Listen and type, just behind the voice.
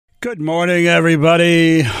Good morning,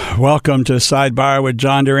 everybody. Welcome to Sidebar with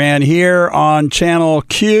John Duran here on Channel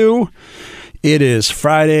Q. It is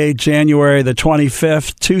Friday, January the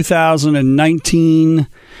 25th, 2019,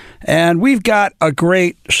 and we've got a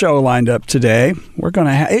great show lined up today.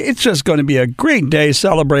 It's just going to be a great day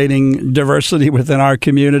celebrating diversity within our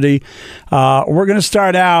community. We're going to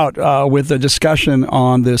start out with a discussion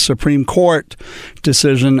on the Supreme Court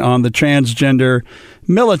decision on the transgender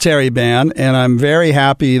military ban, and I'm very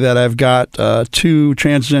happy that I've got two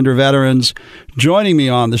transgender veterans joining me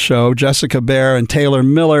on the show, Jessica Baer and Taylor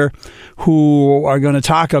Miller, who are going to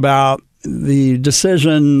talk about the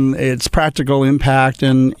decision, its practical impact,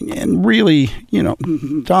 and really,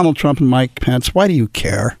 Donald Trump and Mike Pence, why do you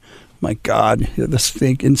care? My God,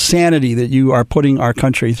 the insanity that you are putting our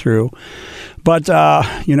country through. But,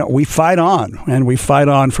 we fight on, and we fight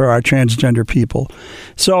on for our transgender people.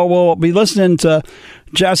 So we'll be listening to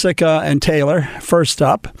Jessica and Taylor first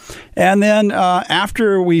up. And then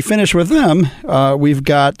after we finish with them, we've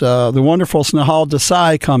got the wonderful Snehal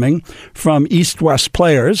Desai coming from East West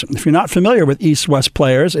Players. If you're not familiar with East West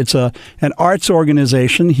Players, it's an arts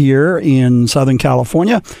organization here in Southern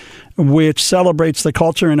California, which celebrates the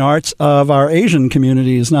culture and arts of our Asian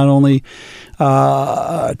communities, not only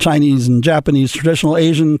Chinese and Japanese traditional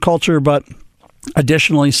Asian culture, but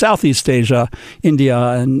additionally Southeast Asia, India,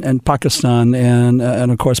 and Pakistan, and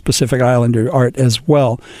of course Pacific Islander art as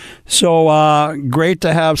well. So great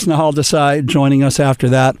to have Snehal Desai joining us after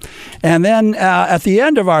that. And then at the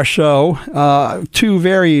end of our show, two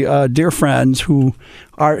very dear friends who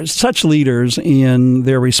are such leaders in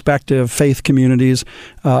their respective faith communities.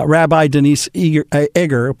 Rabbi Denise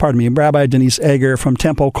Eger from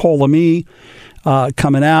Temple Kol Ami,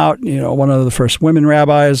 coming out, one of the first women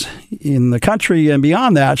rabbis in the country, and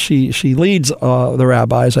beyond that, she leads the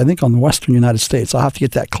rabbis, I think, on the Western United States. I'll have to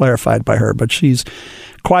get that clarified by her, but she's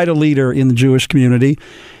quite a leader in the Jewish community.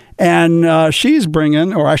 And she's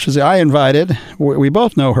bringing, or I should say I invited, we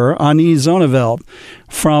both know her, Ani Zonneveld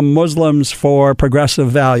from Muslims for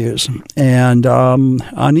Progressive Values. And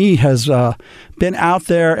Ani has been out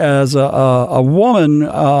there as a woman,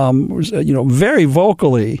 very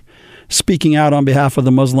vocally speaking out on behalf of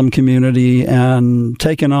the Muslim community and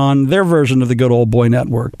taking on their version of the good old boy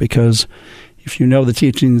network. Because if you know the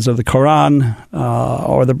teachings of the Quran,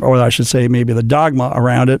 or I should say maybe the dogma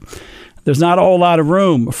around it, there's not a whole lot of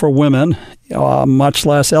room for women, much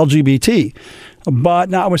less LGBT.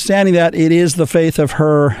 But notwithstanding that, it is the faith of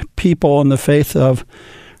her people and the faith of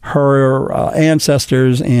her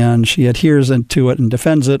ancestors, and she adheres to it and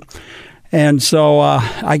defends it. And so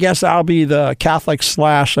I guess I'll be the Catholic /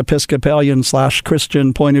 Episcopalian /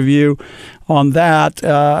 Christian point of view on that.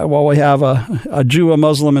 We have a Jew, a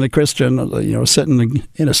Muslim, and a Christian, sitting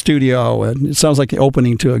in a studio, and it sounds like the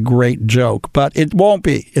opening to a great joke, but it won't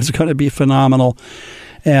be. It's going to be phenomenal,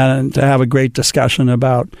 and to have a great discussion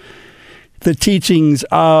about the teachings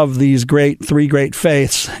of these three great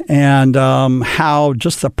faiths, and how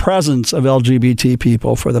just the presence of LGBT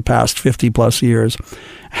people for the past 50 plus years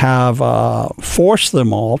have forced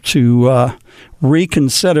them all to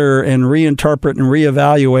reconsider and reinterpret and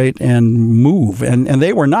reevaluate and move. And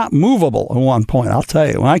they were not movable at one point. I'll tell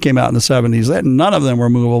you, when I came out in the 70s, none of them were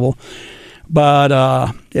movable.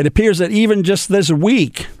 But it appears that even just this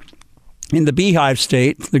week in the Beehive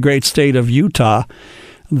State, the great state of Utah,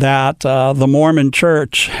 that the Mormon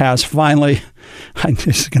Church has finally,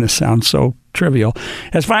 this is going to sound so trivial,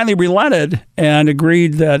 has finally relented and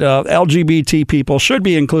agreed that LGBT people should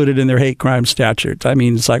be included in their hate crime statutes. I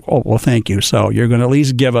mean, it's like, oh, well, thank you. So you're going to at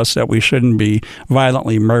least give us that we shouldn't be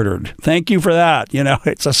violently murdered. Thank you for that.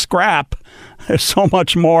 It's a scrap. There's so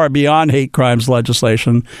much more beyond hate crimes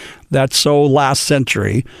legislation that's so last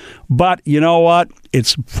century. But you know what?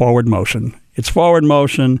 It's forward motion. It's forward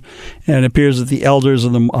motion, and it appears that the elders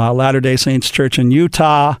of the Latter-day Saints Church in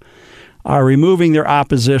Utah are removing their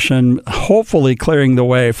opposition, hopefully clearing the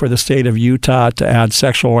way for the state of Utah to add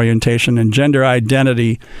sexual orientation and gender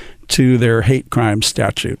identity to their hate crime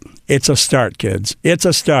statute. It's a start, kids. It's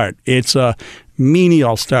a start. It's a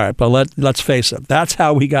menial start, but let's face it. That's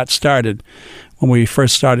how we got started when we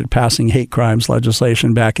first started passing hate crimes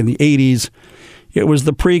legislation back in the 80s. It was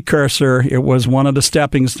the precursor. It was one of the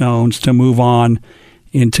stepping stones to move on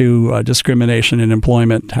into discrimination in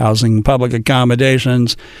employment, housing, public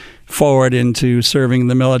accommodations, forward into serving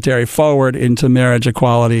the military, forward into marriage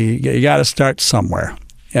equality. You got to start somewhere.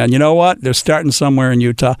 And you know what? They're starting somewhere in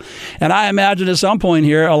Utah. And I imagine at some point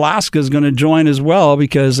here, Alaska is going to join as well,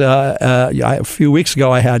 because a few weeks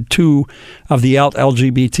ago, I had two of the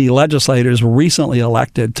LGBT legislators recently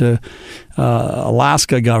elected to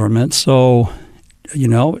Alaska government. So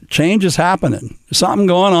change is happening. There's something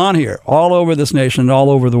going on here all over this nation, all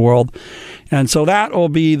over the world. And so that will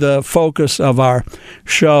be the focus of our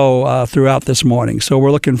show throughout this morning. So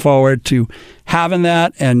we're looking forward to having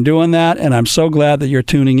that and doing that. And I'm so glad that you're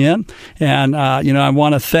tuning in. And, I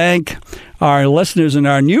want to thank our listeners in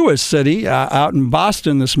our newest city out in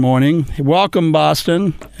Boston this morning. Welcome,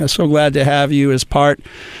 Boston. I'm so glad to have you as part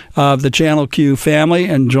of the Channel Q family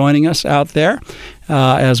and joining us out there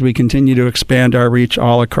as we continue to expand our reach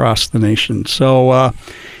all across the nation. So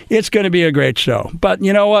it's going to be a great show. But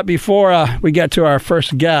you know what? Before we get to our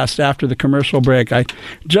first guest after the commercial break, I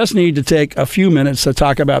just need to take a few minutes to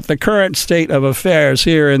talk about the current state of affairs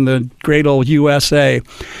here in the great old USA.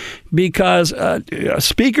 Because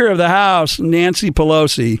Speaker of the House, Nancy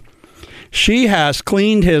Pelosi, she has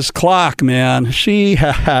cleaned his clock, man. She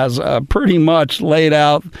has pretty much laid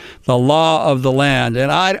out the law of the land.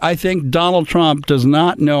 And I think Donald Trump does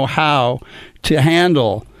not know how to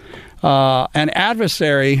handle an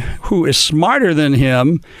adversary who is smarter than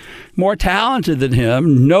him, more talented than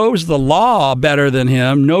him, knows the law better than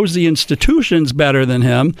him, knows the institutions better than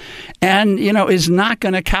him, and, is not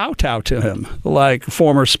going to kowtow to him like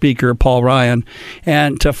former Speaker Paul Ryan.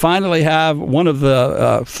 And to finally have one of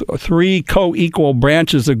the three co-equal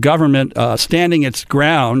branches of government standing its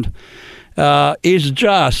ground is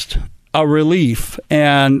just a relief,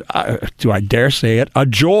 and do I dare say it, a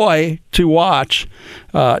joy to watch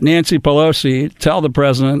Nancy Pelosi tell the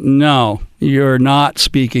president, no, you're not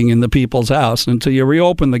speaking in the people's house until you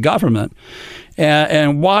reopen the government.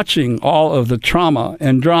 And watching all of the trauma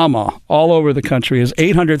and drama all over the country as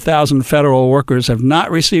 800,000 federal workers have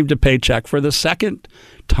not received a paycheck for the second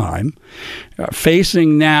time,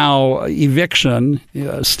 facing now eviction,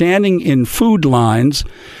 standing in food lines,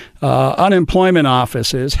 unemployment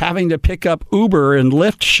offices, having to pick up Uber and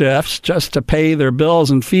Lyft shifts just to pay their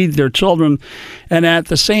bills and feed their children. And at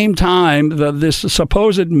the same time, this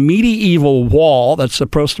supposed medieval wall that's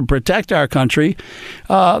supposed to protect our country,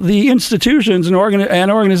 the institutions and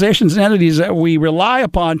organizations and entities that we rely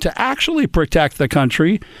upon to actually protect the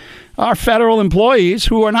country are federal employees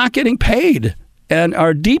who are not getting paid and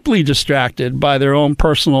are deeply distracted by their own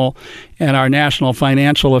personal and our national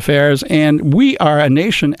financial affairs. And we are a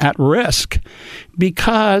nation at risk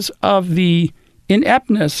because of the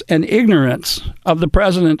ineptness and ignorance of the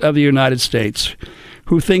President of the United States,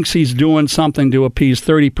 who thinks he's doing something to appease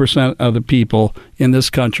 30% of the people in this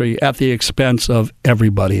country at the expense of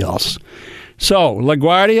everybody else. So,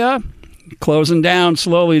 LaGuardia closing down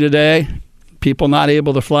slowly today. People not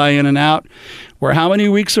able to fly in and out. We're how many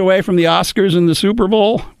weeks away from the Oscars and the Super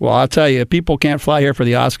Bowl? Well, I'll tell you, if people can't fly here for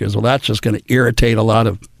the Oscars, well, that's just going to irritate a lot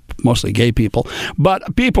of mostly gay people,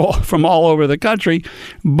 but people from all over the country.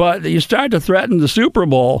 But you start to threaten the Super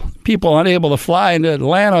Bowl, people unable to fly into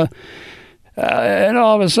Atlanta, and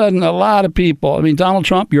all of a sudden, a lot of people, Donald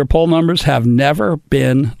Trump, your poll numbers have never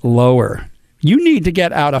been lower. You need to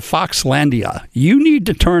get out of Foxlandia. You need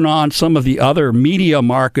to turn on some of the other media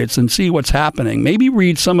markets and see what's happening. Maybe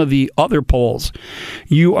read some of the other polls.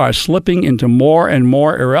 You are slipping into more and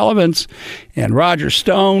more irrelevance. And Roger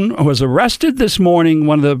Stone was arrested this morning,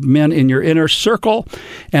 one of the men in your inner circle,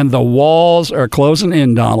 and the walls are closing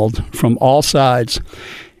in, Donald, from all sides.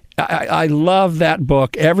 I love that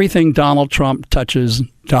book. Everything Donald Trump touches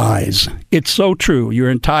dies. It's so true.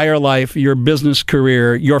 Your entire life, your business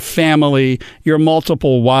career, your family, your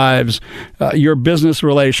multiple wives, your business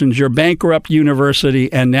relations, your bankrupt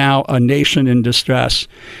university, and now a nation in distress.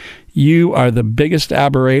 You are the biggest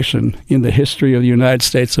aberration in the history of the United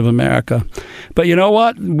States of America. But you know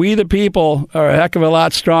what? We, the people, are a heck of a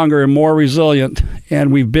lot stronger and more resilient,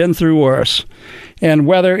 and we've been through worse. And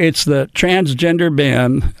whether it's the transgender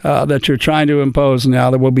ban that you're trying to impose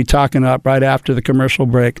now that we'll be talking up right after the commercial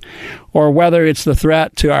break, or whether it's the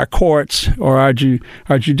threat to our courts or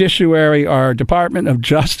our judiciary, our Department of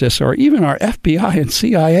Justice, or even our FBI and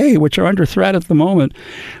CIA, which are under threat at the moment,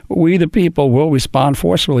 we, the people, will respond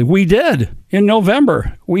forcefully. We did. In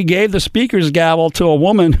November, we gave the speaker's gavel to a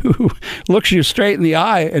woman who looks you straight in the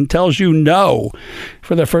eye and tells you no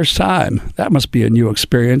for the first time. That must be a new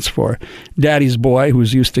experience for Daddy's boy,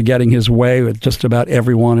 who's used to getting his way with just about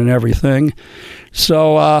everyone and everything.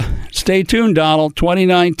 So stay tuned, Donald.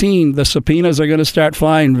 2019, the subpoenas are going to start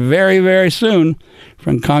flying very, very soon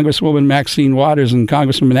from Congresswoman Maxine Waters and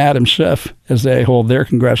Congressman Adam Schiff as they hold their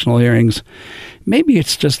congressional hearings. Maybe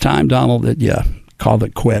it's just time, Donald, that you call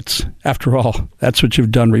it quits. After all, that's what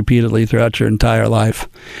you've done repeatedly throughout your entire life.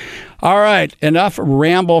 All right, enough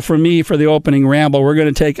ramble from me for the opening ramble. We're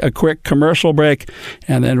going to take a quick commercial break,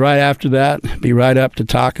 and then right after that, be right up to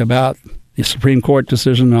talk about the Supreme Court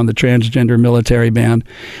decision on the transgender military ban.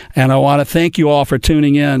 And I want to thank you all for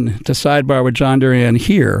tuning in to Sidebar with John Duran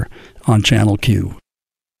here on Channel Q.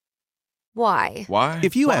 Why?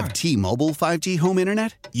 If you have T-Mobile 5G home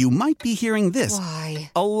internet, you might be hearing this Why?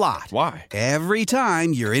 a lot. Why? Every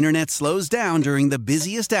time your internet slows down during the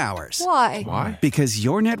busiest hours. Why? Because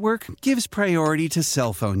your network gives priority to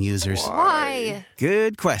cell phone users. Why?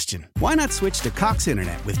 Good question. Why not switch to Cox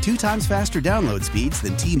Internet with 2 times faster download speeds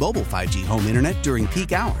than T-Mobile 5G home internet during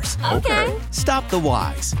peak hours? Okay. Stop the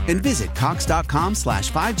whys and visit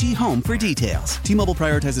cox.com/5G home for details. T-Mobile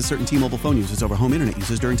prioritizes certain T-Mobile phone users over home internet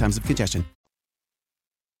users during times of congestion.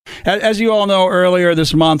 As you all know, earlier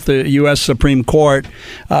this month, the U.S. Supreme Court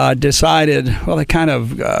decided, well, they kind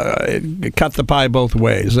of cut the pie both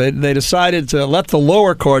ways. They decided to let the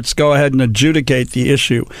lower courts go ahead and adjudicate the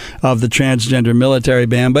issue of the transgender military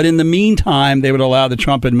ban. But in the meantime, they would allow the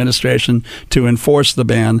Trump administration to enforce the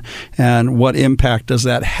ban. And what impact does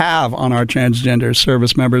that have on our transgender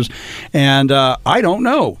service members? And I don't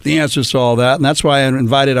know the answers to all that. And that's why I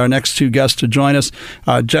invited our next 2 guests to join us,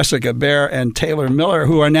 Jessica Baer and Taylor Miller,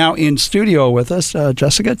 who are now in studio with us.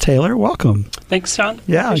 Jessica, Taylor, welcome. Thanks, John.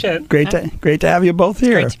 Yeah, appreciate it. Great to have you both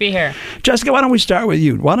here. Great to be here. Jessica, why don't we start with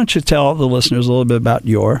you? Why don't you tell the listeners a little bit about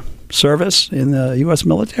your service in the U.S.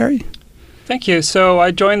 military? Thank you. So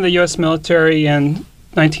I joined the U.S. military in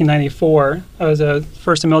 1994. I was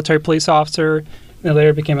first a military police officer, and then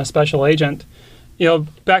later became a special agent. You know,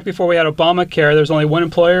 back before we had Obamacare, there was only one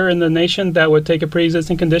employer in the nation that would take a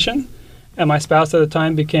pre-existing condition, and my spouse at the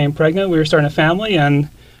time became pregnant. We were starting a family, and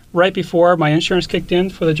right before my insurance kicked in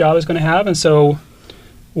for the job I was going to have. And so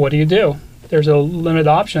what do? There's a limited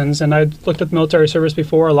options. And I'd looked at the military service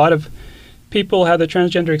before. A lot of people had the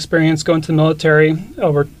transgender experience going to the military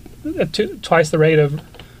over twice the rate of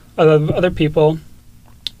other people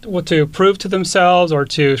to prove to themselves or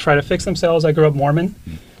to try to fix themselves. I grew up Mormon.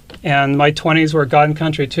 And my 20s were God and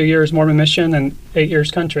country, 2 years Mormon mission and 8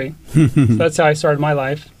 years country. So that's how I started my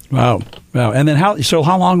life. Wow. And then how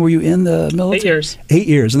long were you in the military? 8 years. 8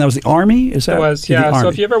 years. And that was the Army? Is that? It was, yeah. So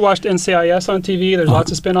if you ever watched NCIS on TV, there's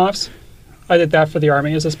lots of spin-offs. I did that for the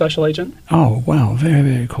Army as a special agent. Oh, wow. Very,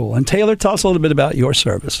 very cool. And Taylor, tell us a little bit about your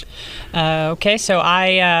service. Okay, so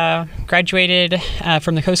I graduated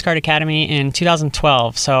from the Coast Guard Academy in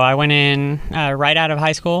 2012. So I went in right out of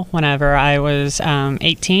high school whenever I was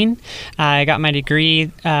 18. I got my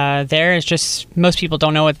degree there. It's just most people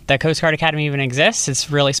don't know what the Coast Guard Academy even exists.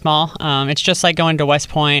 It's really small. It's just like going to West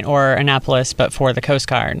Point or Annapolis, but for the Coast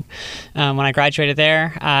Guard. When I graduated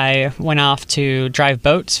there, I went off to drive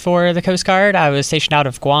boats for the Coast Guard. I was stationed out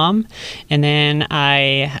of Guam, and then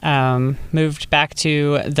I moved back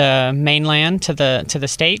to the mainland, to the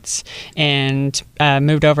States, and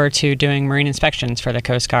moved over to doing marine inspections for the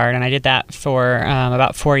Coast Guard, and I did that for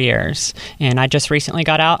about 4 years, and I just recently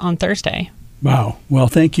got out on Thursday. Wow. Well,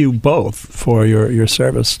 thank you both for your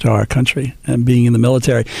service to our country and being in the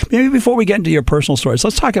military. Maybe before we get into your personal stories,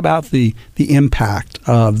 let's talk about the impact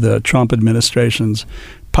of the Trump administration's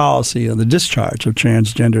policy of the discharge of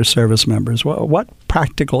transgender service members. What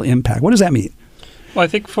practical impact? What does that mean? Well, I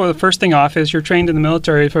think for the first thing off is you're trained in the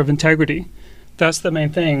military for integrity. That's the main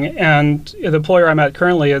thing. And the employer I'm at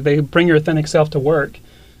currently, they bring your authentic self to work.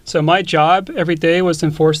 So my job every day was to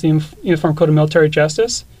enforce the Uniform Code of Military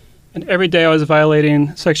Justice. And every day I was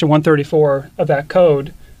violating Section 134 of that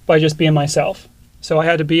code by just being myself. So I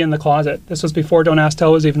had to be in the closet. This was before Don't Ask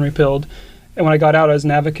Tell was even repealed. And when I got out, I was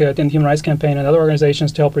an advocate in the Human Rights Campaign and other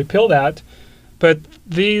organizations to help repeal that. But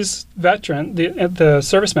these veterans, the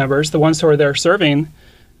service members, the ones who are there serving,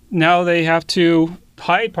 now they have to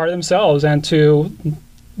hide part of themselves and to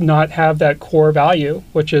not have that core value,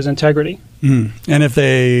 which is integrity. And if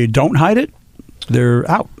they don't hide it, they're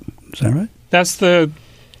out. Is that right? That's the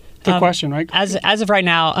question, right? As of right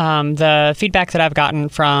now, the feedback that I've gotten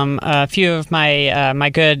from a few of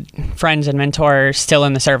my good friends and mentors still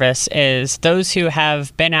in the service is those who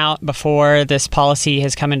have been out before this policy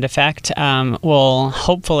has come into effect will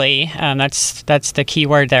hopefully, that's the key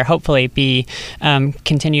word there, hopefully be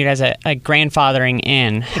continued as a grandfathering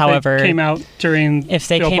in. However, they came out during if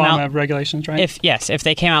they the came Obama out, regulations, right? If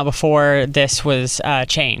they came out before this was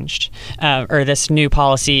changed or this new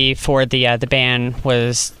policy for the ban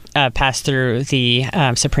was passed through the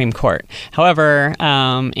Supreme Court. However,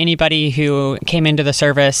 anybody who came into the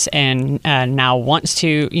service and now wants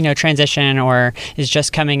to, transition or is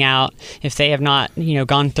just coming out, if they have not,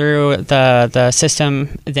 gone through the system,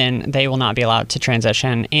 then they will not be allowed to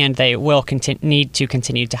transition, and they will need to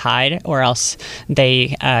continue to hide, or else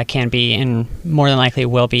they can be and more than likely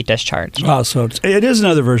will be discharged. Wow, so it is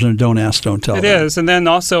another version of Don't Ask, Don't Tell. It is, and then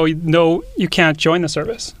also, you can't join the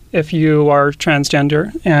service. if you are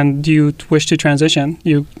transgender and you wish to transition.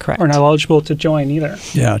 You Correct. are not eligible to join either.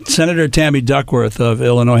 Yeah, Senator Tammy Duckworth of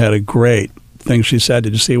Illinois had a great thing she said.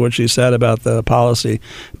 Did you see what she said about the policy?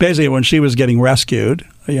 Basically, when she was getting rescued,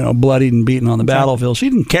 bloodied and beaten on the battlefield, she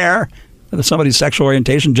didn't care somebody's sexual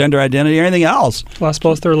orientation, gender identity, or anything else. Lost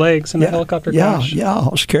both their legs in a helicopter crash. Yeah.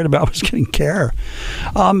 All she cared about was getting care.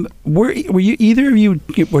 Were you either of you?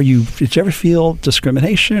 Did you ever feel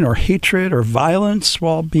discrimination or hatred or violence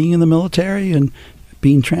while being in the military and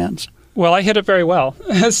being trans? Well, I hid it very well.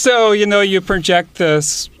 So you project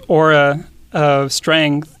this aura of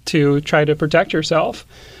strength to try to protect yourself.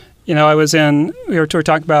 We were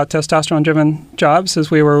talking about testosterone-driven jobs as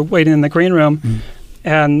we were waiting in the green room. Mm.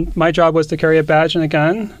 And my job was to carry a badge and a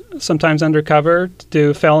gun, sometimes undercover, to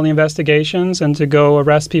do felony investigations and to go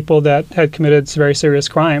arrest people that had committed very serious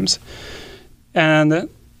crimes. But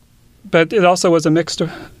it also was a mixed,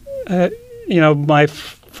 my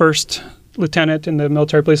first lieutenant in the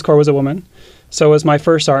military police corps was a woman. So was my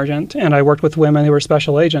first sergeant, and I worked with women who were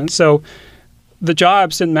special agents. So the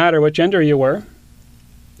jobs didn't matter what gender you were.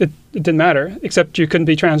 It didn't matter, except you couldn't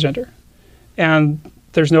be transgender. And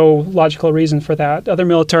there's no logical reason for that. Other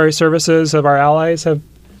military services of our allies have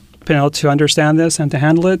been able to understand this and to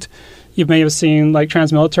handle it. You may have seen, like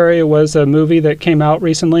Transmilitary, it was a movie that came out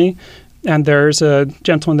recently, and there's a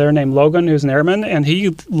gentleman there named Logan who's an airman, and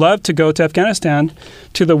he loved to go to Afghanistan,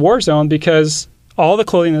 to the war zone, because all the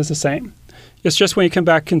clothing is the same. It's just when you come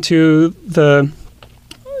back into the,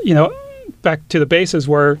 back to the bases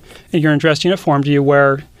where you're in dress uniform, do you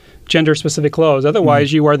wear gender-specific clothes.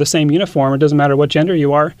 Otherwise, you wear the same uniform. It doesn't matter what gender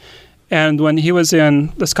you are. And when he was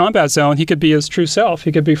in this combat zone, he could be his true self.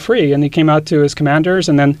 He could be free. And he came out to his commanders.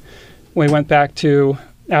 And then when he went back to,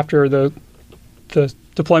 after the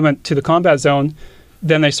deployment to the combat zone,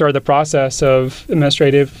 then they started the process of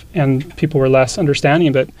administrative, and people were less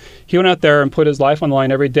understanding. But he went out there and put his life on the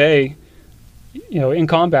line every day, in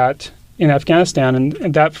combat in Afghanistan.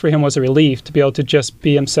 And that for him was a relief to be able to just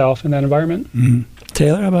be himself in that environment. Mm-hmm.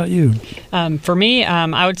 Taylor, how about you? For me,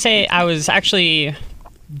 I would say I was actually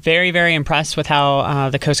very, very impressed with how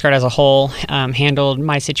the Coast Guard as a whole handled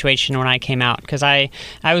my situation when I came out, because I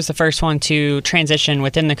was the first one to transition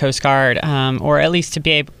within the Coast Guard, or at least to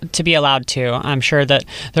be allowed to. I'm sure that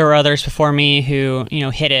there were others before me who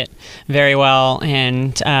hit it very well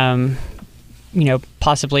and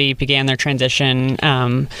possibly began their transition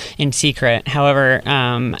in secret. However,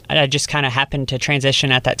 I just kind of happened to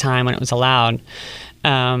transition at that time when it was allowed.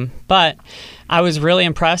 But I was really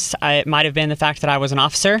impressed. It might have been the fact that I was an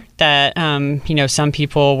officer that, some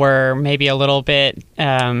people were maybe a little bit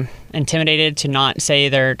intimidated to not say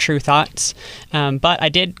their true thoughts. But I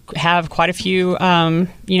did have quite a few,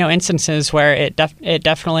 instances where it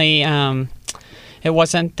definitely, it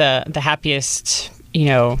wasn't the happiest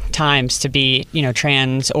times to be,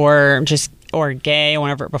 trans or gay.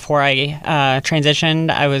 Before I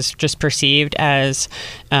transitioned, I was just perceived as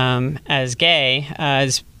gay,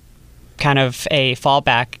 as kind of a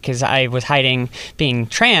fallback, because I was hiding being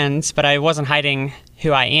trans, but I wasn't hiding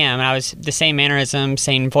who I am. And I was the same mannerism,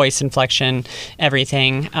 same voice inflection,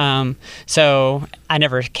 everything. So I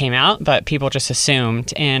never came out, but people just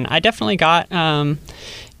assumed. And I definitely got,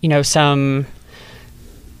 some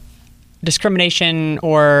discrimination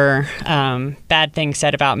or bad things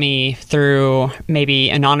said about me through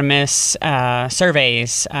maybe anonymous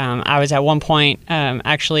surveys. I was at one point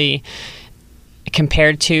actually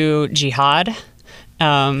compared to jihad.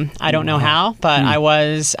 I don't know how, but I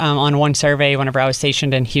was on one survey whenever I was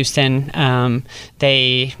stationed in Houston.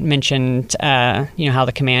 They mentioned, how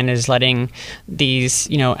the command is letting these,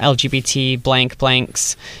 LGBT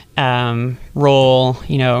blanks role,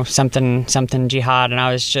 something jihad, and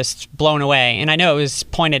I was just blown away. And I know it was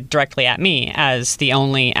pointed directly at me as the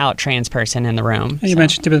only out trans person in the room. You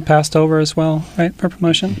mentioned you've been passed over as well, right, for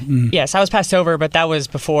promotion? Mm. Yes, I was passed over, but that was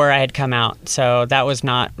before I had come out, so that was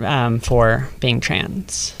not for being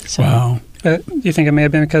trans. So. Wow. Do you think it may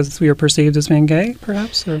have been because we were perceived as being gay,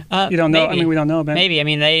 perhaps? Or you don't know? Maybe. I mean, we don't know about it. Maybe. I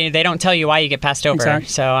mean, they don't tell you why you get passed over. Exactly.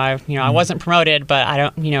 So I wasn't promoted, but I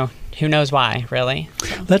don't, who knows why, really.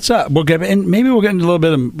 So. Let's we'll get into a little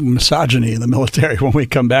bit of misogyny in the military when we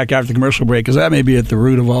come back after the commercial break, because that may be at the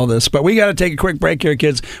root of all this. But we got to take a quick break here,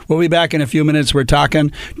 kids. We'll be back in a few minutes. We're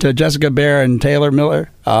talking to Jessica Baer and Taylor Miller,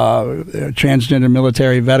 transgender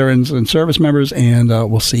military veterans and service members, and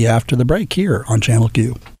we'll see you after the break here on Channel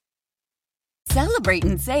Q. Celebrate Celebrate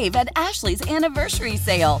and save at Ashley's Anniversary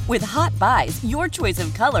Sale. With Hot Buys, your choice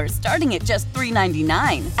of colors starting at just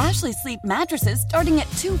 $3.99. Ashley Sleep mattresses starting at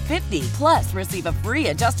 $2.50. Plus, receive a free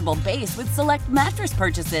adjustable base with select mattress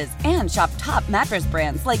purchases. And shop top mattress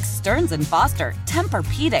brands like Stearns & Foster,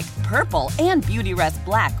 Tempur-Pedic, Purple, and Beautyrest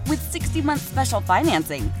Black with 60-month special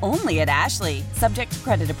financing. Only at Ashley. Subject to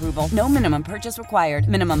credit approval. No minimum purchase required.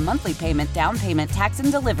 Minimum monthly payment, down payment, tax,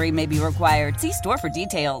 and delivery may be required. See store for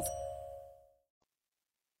details.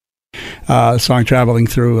 Song traveling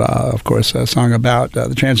through, of course, a song about the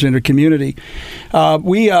transgender community.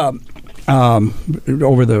 We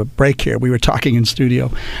over the break here, we were talking in studio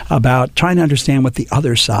about trying to understand what the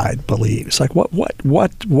other side believes. Like,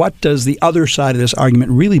 what does the other side of this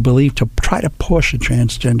argument really believe to try to push a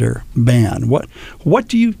transgender ban? What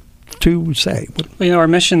do you two say? Well, our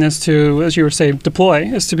mission is to, as you were saying, deploy,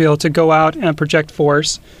 is to be able to go out and project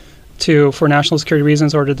force for national security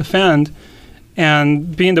reasons or to defend.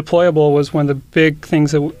 And being deployable was one of the big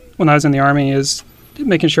things that when I was in the Army is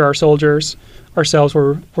making sure our soldiers, ourselves,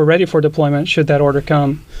 were ready for deployment should that order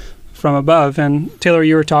come from above. And Taylor,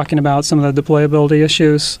 you were talking about some of the deployability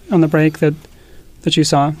issues on the break that you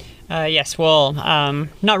saw. Yes, well,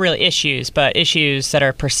 not really issues, but issues that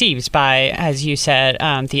are perceived by, as you said,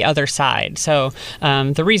 the other side. So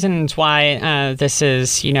the reasons why this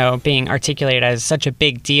is, being articulated as such a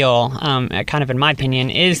big deal, kind of in my opinion,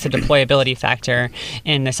 is the deployability factor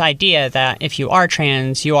and this idea that if you are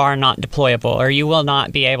trans, you are not deployable, or you will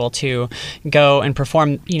not be able to go and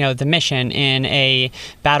perform, the mission in a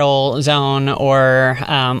battle zone or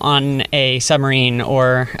on a submarine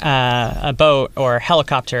or a boat or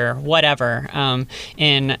helicopter, whatever.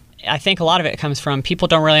 And I think a lot of it comes from people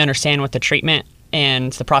don't really understand what the treatment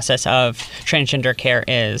and the process of transgender care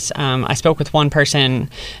is. I spoke with one person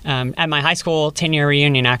at my high school 10-year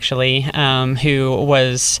reunion, actually, who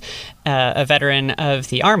was a veteran of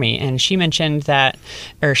the Army. And she mentioned that,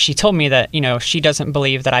 or she told me that, she doesn't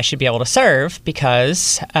believe that I should be able to serve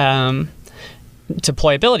because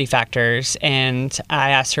deployability factors. And I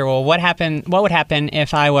asked her, well, what would happen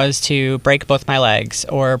if I was to break both my legs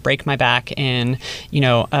or break my back in,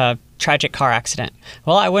 a tragic car accident?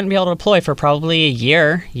 Well, I wouldn't be able to deploy for probably a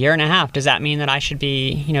year and a half. Does that mean that I should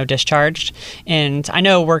be, discharged? And I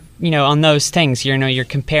know we're, on those things, you're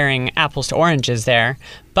comparing apples to oranges there,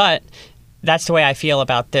 but that's the way I feel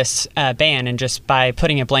about this ban. And just by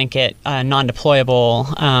putting a blanket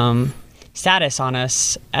non-deployable status on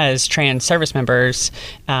us as trans service members,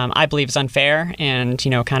 I believe is unfair and,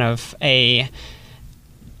 kind of a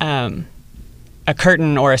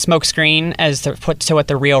curtain or a smokescreen as to what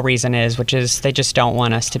the real reason is, which is they just don't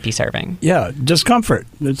want us to be serving. Yeah, discomfort.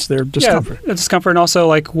 It's their discomfort. Yeah, discomfort, and also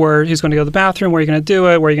like where he's going to go to the bathroom, where you're going to do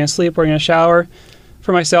it, where you're going to sleep, where you're going to shower.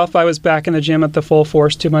 For myself, I was back in the gym at the full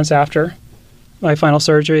force 2 months after my final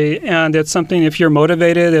surgery, and it's something, if you're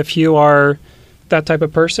motivated, if you are that type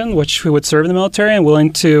of person, who would serve in the military and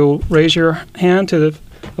willing to raise your hand to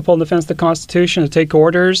uphold and defense of the Constitution, to take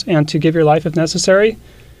orders, and to give your life if necessary,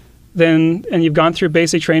 and you've gone through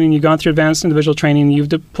basic training, you've gone through advanced individual training, you've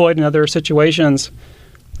deployed in other situations.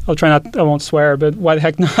 I won't swear, but why the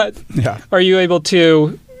heck not? Yeah. Are you able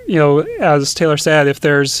to, as Taylor said, if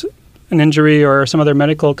there's an injury or some other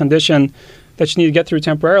medical condition that you need to get through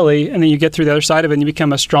temporarily, and then you get through the other side of it and you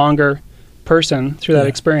become a stronger person through that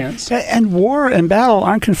experience. And war and battle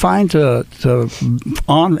aren't confined to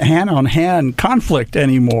hand-on-hand conflict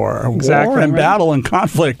anymore. Exactly, war and battle and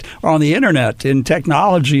conflict are on the internet, in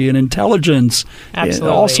technology and intelligence, in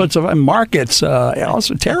all sorts of markets,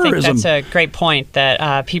 also terrorism. I think that's a great point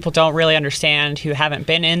that people don't really understand who haven't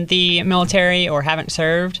been in the military or haven't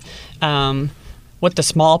served. What the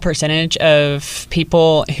small percentage of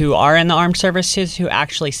people who are in the armed services who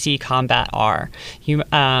actually see combat are.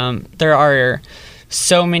 There are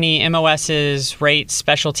so many MOSs, rates,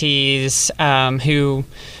 specialties who,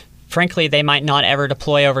 frankly, they might not ever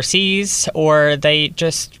deploy overseas, or they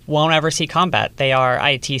just won't ever see combat. They are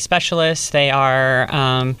IT specialists. They are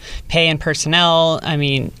pay and personnel. I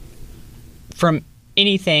mean, from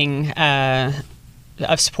anything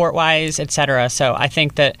of support-wise, etc. So I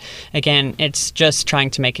think that, again, it's just trying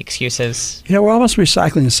to make excuses. We're almost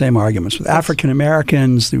recycling the same arguments. With African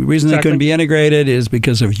Americans, the reason they couldn't be integrated is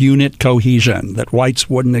because of unit cohesion, that whites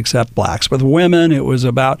wouldn't accept blacks. With women, it was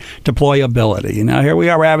about deployability. Now here we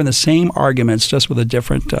are, we're having the same arguments, just with a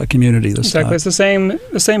different community this time. Exactly. It's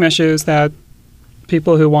the same issues that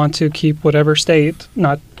people who want to keep whatever state,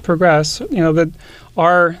 not progress, that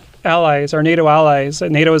our allies, our NATO allies,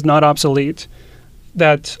 NATO is not obsolete.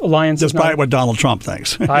 That alliance despite what Donald Trump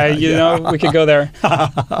thinks. We could go there.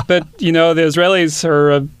 But, the Israelis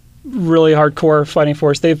are really hardcore fighting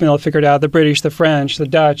force. They've been able to figure it out. The British, the French, the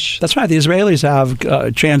Dutch. That's right. The Israelis have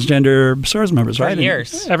transgender service members, right? For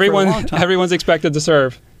years. Everyone's expected to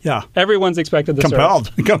serve. Yeah. Everyone's expected to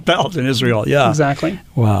serve. Compelled in Israel, yeah. Exactly.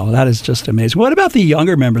 Wow, that is just amazing. What about the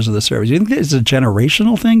younger members of the service? Do you think it's a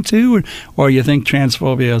generational thing too? Or you think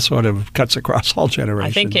transphobia sort of cuts across all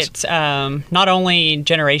generations? I think it's not only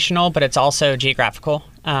generational, but it's also geographical.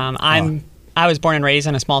 I was born and raised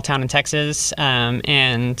in a small town in Texas,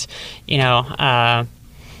 and, the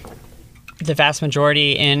vast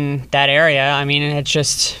majority in that area, I mean, it's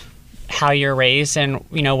just how you're raised and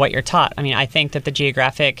what you're taught. I mean, I think that the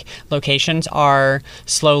geographic locations are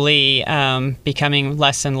slowly becoming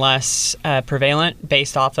less and less prevalent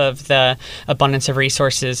based off of the abundance of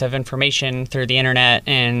resources of information through the internet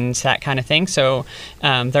and that kind of thing. So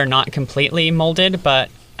they're not completely molded, but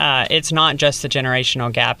it's not just the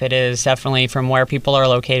generational gap. It is definitely from where people are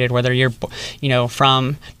located, whether you're,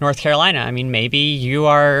 from North Carolina. I mean, maybe you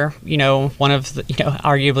are, one of the,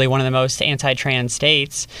 arguably one of the most anti-trans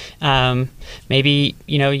states. Maybe,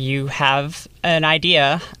 you have an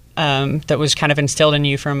idea that was kind of instilled in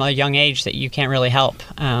you from a young age that you can't really help.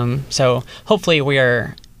 So hopefully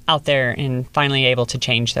we're out there and finally able to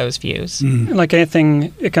change those views. Like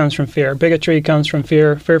anything, it comes from fear. Bigotry comes from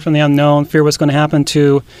fear from the unknown, fear what's going to happen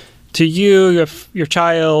to you, your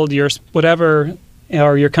child, your whatever,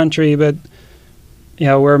 or your country. But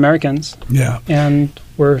we're Americans, and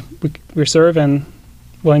we serve and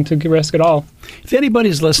willing to risk it all. If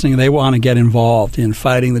anybody's listening, they want to get involved in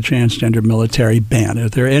fighting the transgender military ban. Are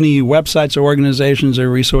there any websites or organizations or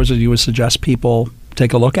resources you would suggest people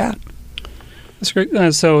take a look at? That's great.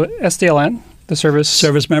 So SDLN, the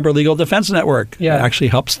Service Member Legal Defense Network, actually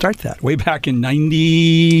helped start that way back in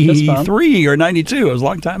 93 or 92. It was a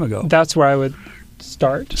long time ago. That's where I would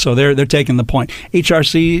start. So they're taking the point.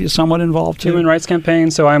 HRC is somewhat involved too? Human Rights Campaign.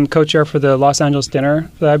 So I'm co-chair for the Los Angeles Dinner.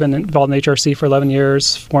 I've been involved in HRC for 11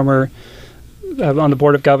 years, former on the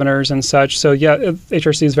Board of Governors and such. So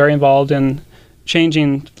HRC is very involved in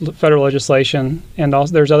changing federal legislation, and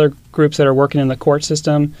also there's other groups that are working in the court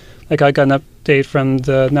system. Like I got an update from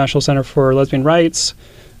the National Center for Lesbian Rights,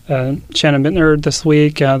 Shannon Bittner this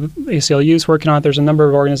week, ACLU is working on it. There's a number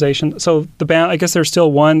of organizations. So the ban, I guess there's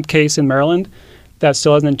still one case in Maryland that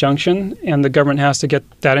still has an injunction, and the government has to get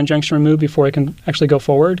that injunction removed before it can actually go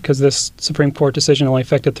forward, because this Supreme Court decision only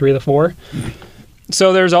affected 3 of the 4.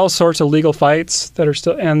 So there's all sorts of legal fights that are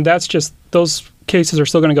still, and that's just, those cases are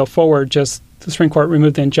still going to go forward. Just the Supreme Court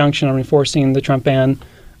removed the injunction on enforcing the Trump ban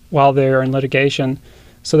while they're in litigation.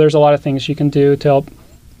 So there's a lot of things you can do to help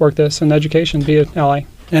work this, and education, be an ally.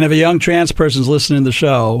 And if a young trans person's listening to the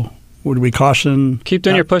show, would we caution? Keep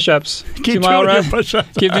doing your push-ups. Keep doing your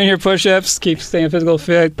push-ups. Keep doing your push-ups. Keep staying physical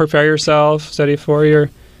fit. Prepare yourself. Study for your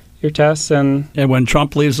tests. And when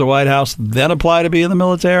Trump leaves the White House, then apply to be in the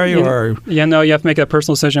military? You have to make a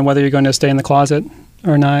personal decision whether you're going to stay in the closet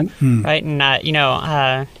or not. Right. And,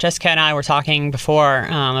 Jessica and I were talking before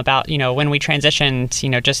about, when we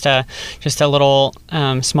transitioned, just a little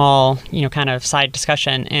small, kind of side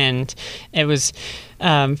discussion. And it was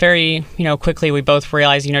very, quickly we both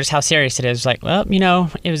realized, just how serious it is. Like, well,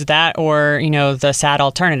 it was that or, the sad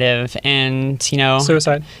alternative and,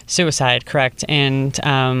 Suicide, correct. And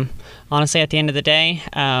honestly, at the end of the day,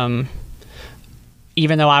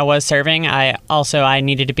 even though I was serving, I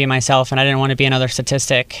needed to be myself, and I didn't want to be another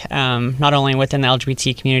statistic, not only within the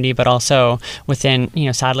LGBT community, but also within,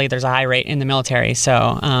 sadly, there's a high rate in the military.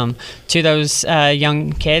 So to those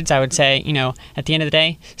young kids, I would say, at the end of the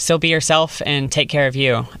day, still be yourself and take care of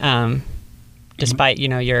you, despite,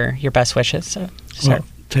 your best wishes. So, well,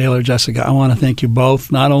 Taylor, Jessica, I want to thank you both,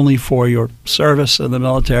 not only for your service in the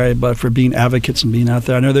military, but for being advocates and being out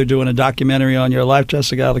there. I know they're doing a documentary on your life,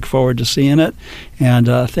 Jessica. I look forward to seeing it. And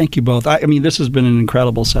thank you both. I mean, this has been an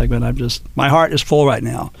incredible segment. My heart is full right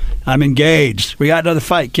now. I'm engaged. We got another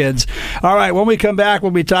fight, kids. All right, when we come back,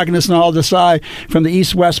 we'll be talking to Snehal Desai from the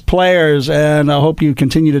East-West Players, and I hope you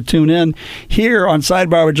continue to tune in here on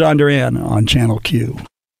Sidebar with John Duran on Channel Q.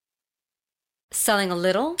 Selling a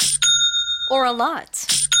little or a lot?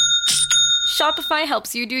 Shopify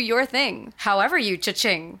helps you do your thing, however you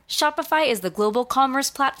cha-ching. Shopify is the global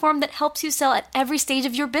commerce platform that helps you sell at every stage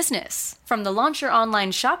of your business. From the launch your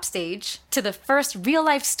online shop stage, to the first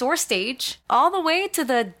real-life store stage, all the way to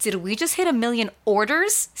the did we just hit 1 million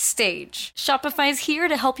orders stage. Shopify's here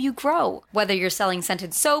to help you grow. Whether you're selling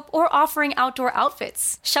scented soap or offering outdoor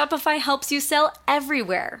outfits, Shopify helps you sell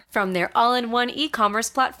everywhere. From their all-in-one e-commerce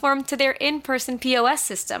platform to their in-person POS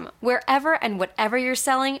system, wherever and whatever you're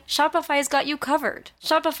selling, Shopify's got got you covered.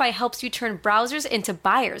 Shopify helps you turn browsers into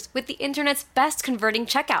buyers with the internet's best converting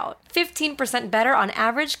checkout. 15% better on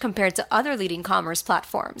average compared to other leading commerce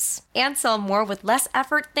platforms. And sell more with less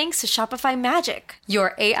effort thanks to Shopify Magic,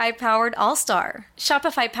 your AI-powered all-star.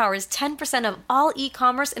 Shopify powers 10% of all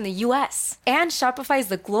e-commerce in the U.S. And Shopify is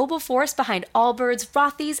the global force behind Allbirds,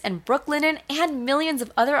 Rothy's, and Brooklinen, and millions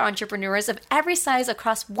of other entrepreneurs of every size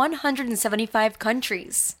across 175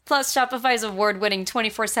 countries. Plus, Shopify's award-winning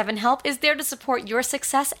 24/7 help is there to support your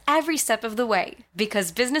success every step of the way.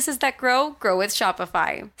 Because businesses that grow with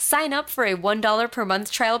Shopify. Sign up for a $1 per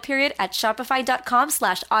month trial period at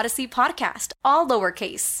shopify.com/Odyssey Podcast, all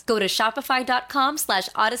lowercase. Go to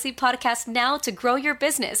shopify.com/Odyssey Podcast now to grow your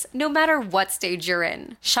business, no matter what stage you're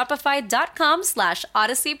in.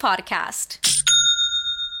 Shopify.com/Odyssey Podcast.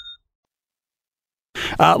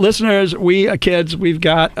 Listeners, kids, we've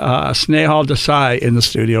got Snehal Desai in the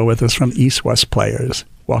studio with us from East West Players.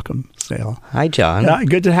 Welcome, Snehal. Hi, John.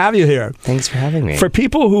 Good to have you here. Thanks for having me. For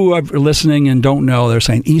people who are listening and don't know, they're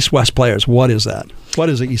saying East West Players. What is that? What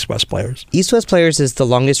is the East West Players? East West Players is the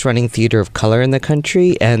longest-running theater of color in the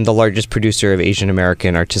country and the largest producer of Asian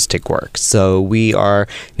American artistic work. So we are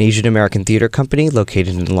an Asian American theater company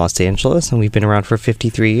located in Los Angeles, and we've been around for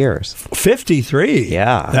 53 years. 53?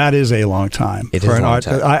 Yeah. That is a long time. It is a long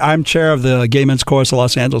time. I'm chair of the Gay Men's Chorus of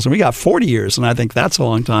Los Angeles, and we got 40 years, and I think that's a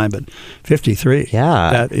long time, but 53.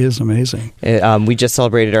 Yeah. That is amazing. We just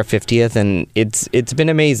celebrated our 50th, and it's been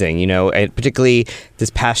amazing. You know, particularly this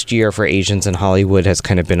past year for Asians in Hollywood has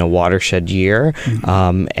kind of been a watershed year.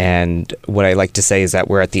 Mm-hmm. And what I like to say is that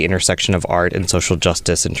we're at the intersection of art and social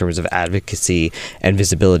justice in terms of advocacy and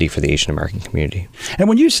visibility for the Asian American community. And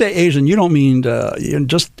when you say Asian, you don't mean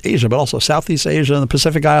just Asia, but also Southeast Asia, the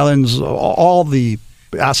Pacific Islands, all the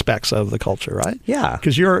aspects of the culture, right? Yeah.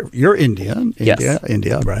 Because you're Indian. Yes.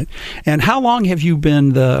 India, right. And how long have you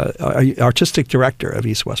been the artistic director of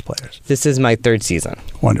East West Players? This is my third season.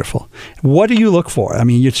 Wonderful. What do you look for? I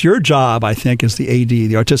mean, it's your job, I think, as the AD,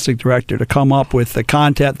 the artistic director, to come up with the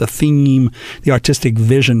content, the theme, the artistic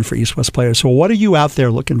vision for East West Players. So what are you out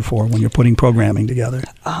there looking for when you're putting programming together?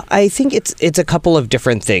 I think it's a couple of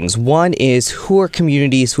different things. One is, who are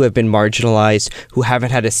communities who have been marginalized, who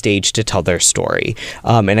haven't had a stage to tell their story?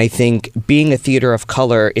 And I think being a theater of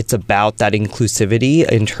color, it's about that inclusivity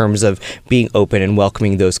in terms of being open and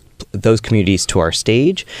welcoming those communities to our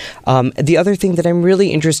stage. The other thing that I'm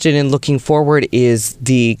really interested in looking forward is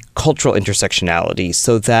the cultural intersectionality,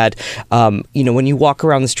 so that when you walk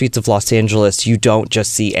around the streets of Los Angeles, you don't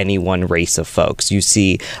just see any one race of folks. You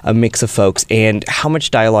see a mix of folks, and how much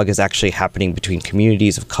dialogue is actually happening between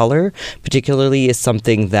communities of color, particularly, is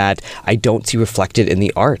something that I don't see reflected in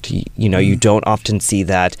the art. You don't often see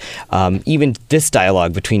that even this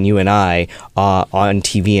dialogue between you and I on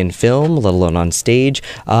TV and film, let alone on stage.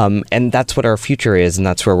 And that's what our future is, and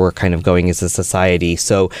that's where we're kind of going as a society.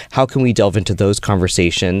 So how can we delve into those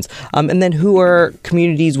conversations? And then who are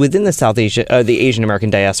communities within the the Asian American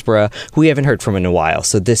diaspora who we haven't heard from in a while?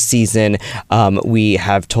 So this season, we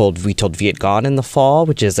told Viet Gone in the fall,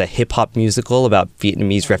 which is a hip-hop musical about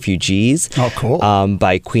Vietnamese refugees. Oh, cool.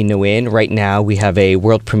 By Queen Nguyen. Right now, we have a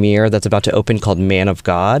world premiere that's about to open called Man of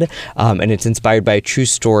God, and it's inspired by a true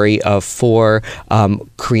story of 4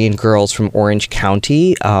 Korean girls from Orange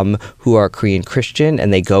County who are Korean Christian,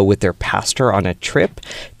 and they go with their pastor on a trip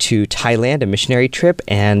to Thailand, a missionary trip,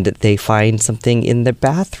 and they find something in the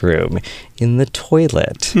bathroom, in the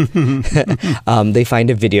toilet. They find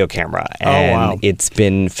a video camera, and it's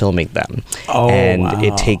been filming them.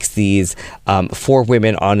 It takes these 4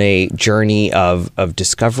 women on a journey of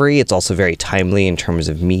discovery. It's also very timely in terms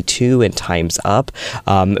of Me Too and Time's Up.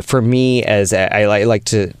 For me, as I like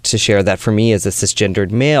to share that for me as a cisgendered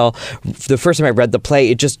male, the first time I read the play,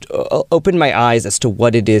 it just opened my eyes as to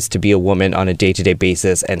what it is to be a woman on a day-to-day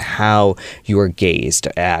basis and how you are gazed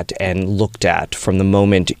at and looked at from the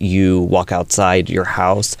moment you walk outside your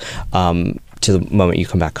house to the moment you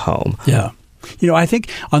come back home. Yeah. I think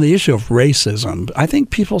on the issue of racism, I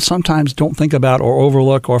think people sometimes don't think about or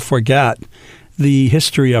overlook or forget the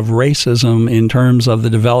history of racism in terms of the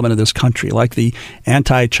development of this country, like the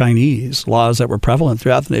anti-Chinese laws that were prevalent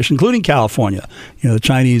throughout the nation, including California. The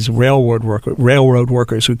Chinese railroad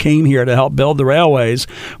workers who came here to help build the railways,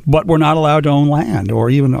 but were not allowed to own land or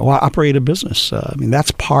even operate a business.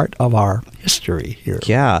 That's part of our history here.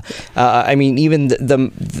 Yeah. I mean, even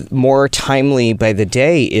the more timely by the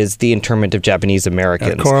day is the internment of Japanese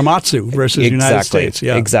Americans. Korematsu versus United States.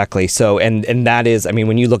 Yeah. Exactly. So, and that is, I mean,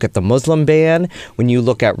 when you look at the Muslim ban, when you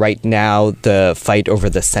look at right now the fight over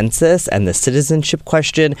the census and the citizenship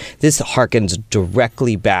question, this harkens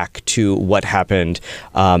directly back to what happened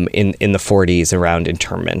in the 40s around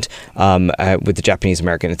internment with the Japanese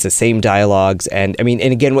American. It's the same dialogues. And I mean,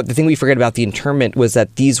 and again, the thing we forget about the internment was that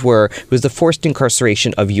it was the forced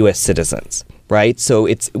incarceration of U.S. citizens, right? So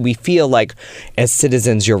we feel like as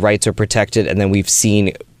citizens, your rights are protected, and then we've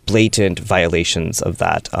seen blatant violations of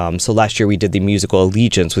that. So last year we did the musical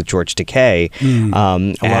Allegiance with George Takei,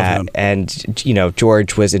 and you know,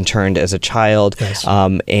 George was interned as a child, yes.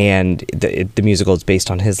 And the musical is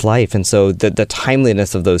based on his life, and so the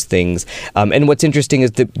timeliness of those things. And what's interesting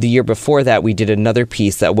is the year before that we did another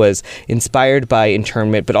piece that was inspired by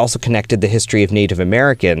internment, but also connected the history of Native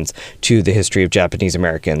Americans to the history of Japanese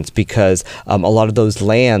Americans, because a lot of those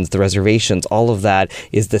lands, the reservations, all of that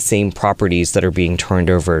is the same properties that are being turned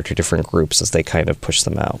over to different groups as they kind of push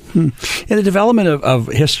them out. In the development of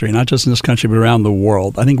history, not just in this country but around the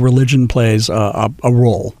world, I think religion plays a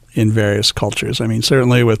role in various cultures. I mean,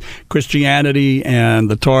 certainly with Christianity and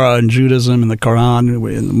the Torah and Judaism and the Quran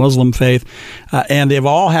and the Muslim faith, and they've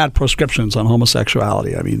all had proscriptions on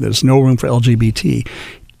homosexuality. I mean, there's no room for LGBT.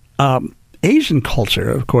 Asian culture,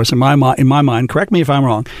 of course, in my mind, correct me if I'm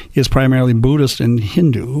wrong, is primarily Buddhist and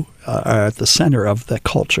Hindu are at the center of that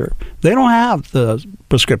culture. They don't have the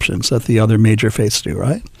prescriptions that the other major faiths do,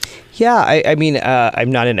 right? Yeah, I mean,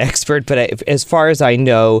 I'm not an expert, but as far as I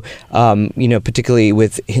know, you know, particularly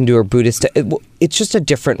with Hindu or Buddhist, it's just a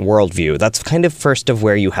different worldview. That's kind of first of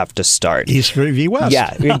where you have to start. East v. West.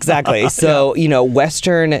 Yeah, exactly. So, you know,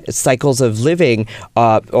 Western cycles of living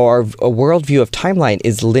or a worldview of timeline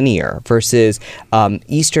is linear versus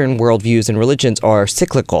Eastern worldviews and religions are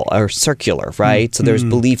cyclical or circular, right? So there's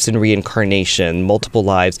beliefs in reincarnation, multiple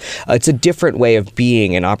lives. It's a different way of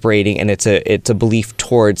being and operating, and it's a belief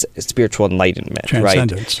towards spiritual enlightenment,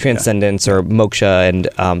 transcendence, right? Transcendence, or moksha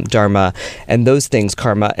and dharma and those things,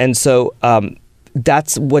 karma. And so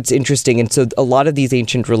that's what's interesting. And so a lot of these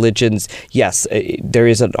ancient religions, yes, there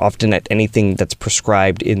isn't often anything that's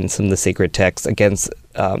prescribed in some of the sacred texts against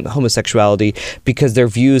homosexuality, because their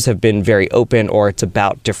views have been very open, or it's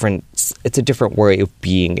a different way of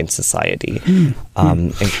being in society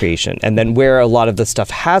and creation. And then where a lot of the stuff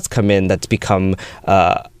has come in that's become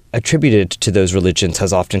attributed to those religions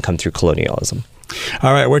has often come through colonialism.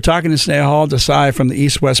 All right, we're talking to Snehal Desai from the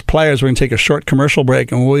East West Players. We're going to take a short commercial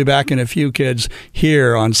break, and we'll be back in a few, kids,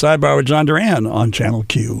 here on Sidebar with John Duran on Channel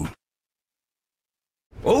Q.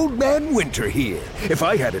 Old Man Winter here. If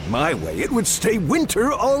I had it my way, it would stay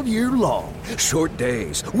winter all year long. Short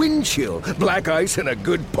days, wind chill, black ice, and a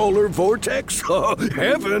good polar vortex. Oh,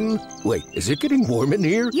 heaven. Wait, is it getting warm in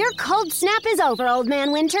here? Your cold snap is over, Old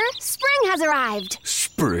Man Winter. Spring has arrived.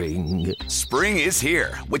 Spring. Spring is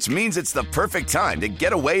here, which means it's the perfect time to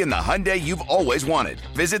get away in the Hyundai you've always wanted.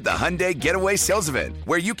 Visit the Hyundai Getaway Sales Event,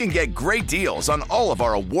 where you can get great deals on all of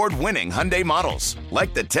our award-winning Hyundai models,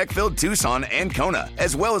 like the tech-filled Tucson and Kona,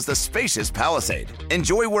 as well as the spacious Palisade.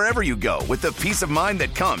 Enjoy wherever you go with the peace of mind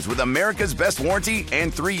that comes with America's best warranty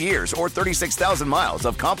and 3 years or 36,000 miles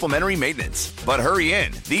of complimentary maintenance. But hurry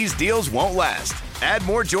in, these deals won't last. Add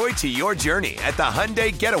more joy to your journey at the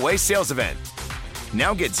Hyundai Getaway Sales Event.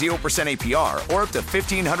 Now get 0% APR or up to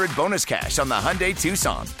 $1,500 bonus cash on the Hyundai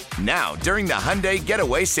Tucson. Now, during the Hyundai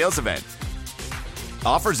Getaway Sales Event.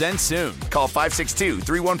 Offers end soon. Call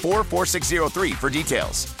 562-314-4603 for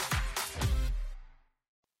details.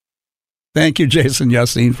 Thank you, Jason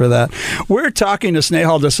Yassine, for that. We're talking to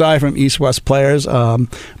Snehal Desai from East West Players,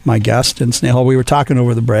 my guest. And Snehal, we were talking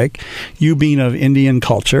over the break. You being of Indian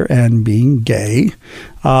culture and being gay,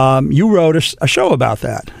 you wrote a show about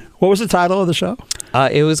that. What was the title of the show?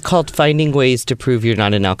 It was called Finding Ways to Prove You're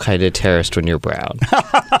Not an Al-Qaeda Terrorist When You're Brown.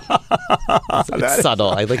 It's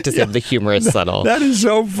subtle. I like to say the humor is subtle. That is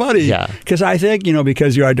so funny. Yeah. Because I think,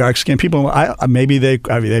 because you are dark skinned, people,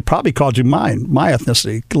 they probably called you my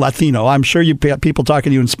ethnicity, Latino. I'm sure you people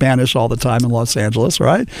talking to you in Spanish all the time in Los Angeles,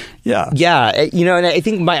 right? Yeah. Yeah. And I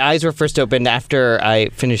think my eyes were first opened after I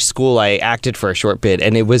finished school. I acted for a short bit,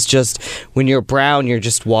 and it was just, when you're brown, you're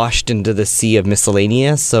just washed into the sea of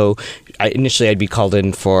miscellaneous. So so initially I'd be called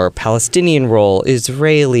in for Palestinian role,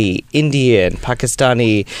 Israeli, Indian,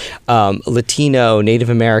 Pakistani, Latino, Native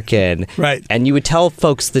American. Right. And you would tell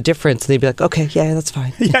folks the difference, and they'd be like, okay, yeah, that's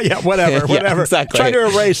fine. Yeah, whatever. Yeah, exactly. Trying to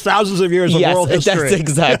erase thousands of years of world history. That's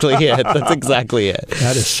exactly it. That's exactly it.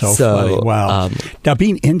 That is so funny. Wow. Now,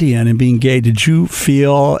 being Indian and being gay, did you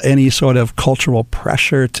feel any sort of cultural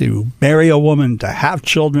pressure to marry a woman, to have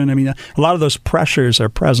children? I mean, a lot of those pressures are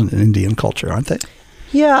present in Indian culture, aren't they?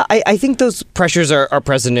 Yeah, I think those pressures are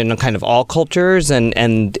present in kind of all cultures,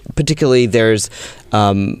 and particularly there's,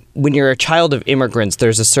 when you're a child of immigrants,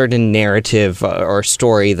 there's a certain narrative or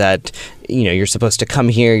story that, you're supposed to come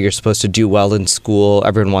here, you're supposed to do well in school,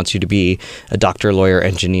 everyone wants you to be a doctor, lawyer,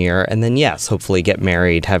 engineer, and then, yes, hopefully get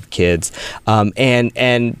married, have kids,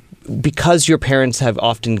 and because your parents have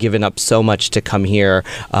often given up so much to come here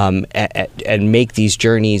and make these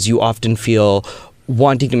journeys, you often feel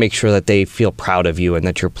wanting to make sure that they feel proud of you and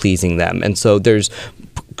that you're pleasing them. And so there's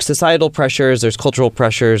societal pressures, there's cultural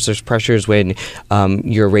pressures, there's pressures when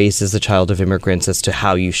you're raised as a child of immigrants as to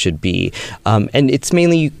how you should be. And it's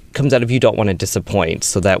mainly comes out of you don't want to disappoint,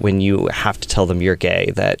 so that when you have to tell them you're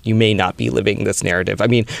gay, that you may not be living this narrative. I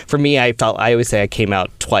mean, for me, I always say I came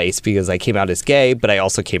out twice, because I came out as gay, but I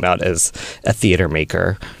also came out as a theater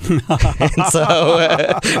maker. And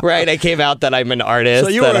so, right, I came out that I'm an artist. So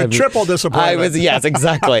you were a triple disappointment. Yes,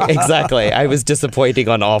 exactly. I was disappointing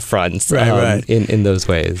on all fronts right. in those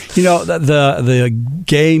ways. The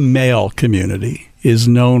gay male community is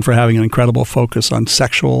known for having an incredible focus on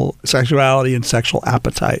sexuality and sexual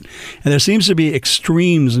appetite. And there seems to be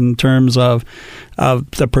extremes in terms of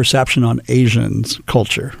the perception on Asians'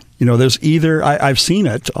 culture. There's either, I've seen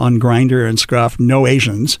it on Grindr and Scruff, no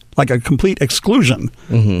Asians, like a complete exclusion,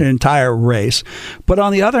 an entire race. But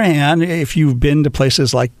on the other hand, if you've been to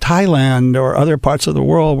places like Thailand or other parts of the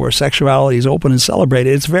world where sexuality is open and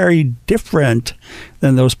celebrated, it's very different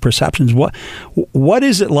than those perceptions. What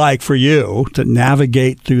is it like for you to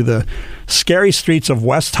navigate through the scary streets of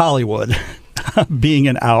West Hollywood being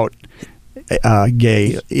an out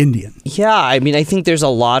gay Indian? Yeah, I mean, I think there's a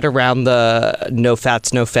lot around the no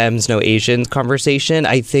fats, no femmes, no Asians conversation.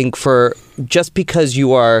 I think just because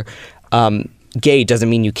you are gay doesn't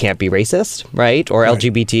mean you can't be racist, right? Or right.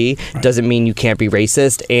 LGBT doesn't mean you can't be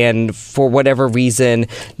racist. And for whatever reason,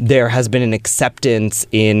 there has been an acceptance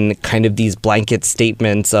in kind of these blanket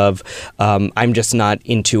statements of I'm just not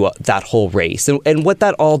into that whole race. And what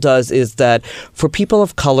that all does is that for people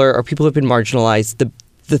of color or people who have been marginalized,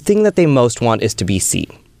 the thing that they most want is to be seen,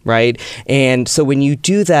 right? And so when you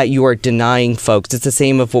do that, you are denying folks. It's the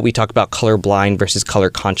same of what we talk about colorblind versus color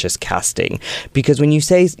conscious casting. Because when you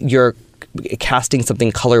say you're casting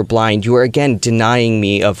something colorblind, you are again denying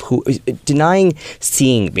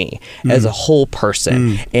seeing me as a whole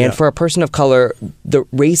person. And for a person of color, the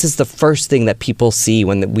race is the first thing that people see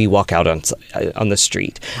when we walk out on the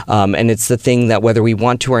street. And it's the thing that whether we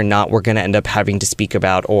want to or not, we're going to end up having to speak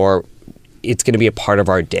about, or it's going to be a part of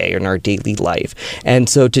our day and our daily life. And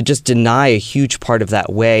so to just deny a huge part of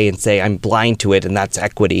that way and say I'm blind to it and that's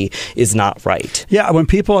equity is not right. Yeah, when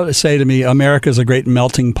people say to me, America's a great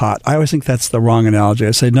melting pot, I always think that's the wrong analogy.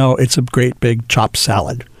 I say, no, it's a great big chopped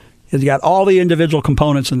salad. You got all the individual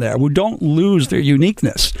components in there who don't lose their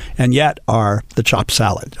uniqueness and yet are the chopped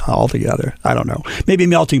salad altogether. I don't know. Maybe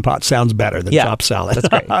melting pot sounds better than chopped salad. That's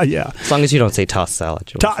great. Yeah. As long as you don't say tossed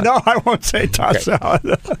salad. No, I won't say tossed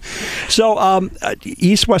salad. So,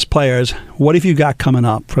 East-West Players, what have you got coming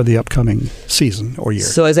up for the upcoming season or year?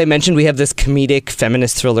 So as I mentioned, we have this comedic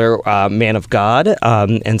feminist thriller, Man of God.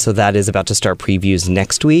 And so that is about to start previews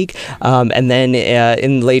next week. And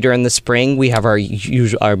then later in the spring, we have our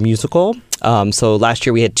musical. So last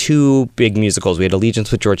year we had two big musicals. We had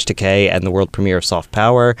Allegiance with George Takei and the world premiere of Soft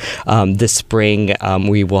Power. This spring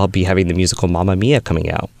we will be having the musical Mamma Mia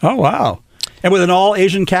coming out. Oh, wow. And with an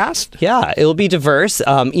all-Asian cast? Yeah, it'll be diverse.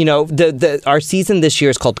 Our season this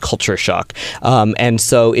year is called Culture Shock. And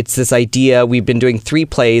so it's this idea, we've been doing 3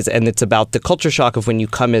 plays, and it's about the culture shock of when you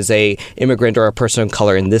come as a immigrant or a person of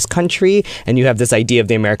color in this country, and you have this idea of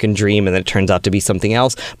the American dream, and then it turns out to be something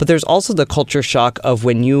else. But there's also the culture shock of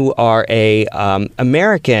when you are a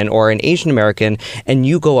American or an Asian American, and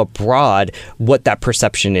you go abroad, what that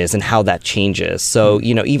perception is and how that changes. So,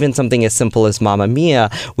 even something as simple as Mamma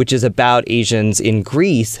Mia, which is about Asian Asians in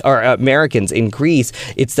Greece or Americans in Greece,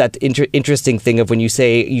 it's that interesting thing of when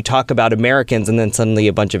you talk about Americans and then suddenly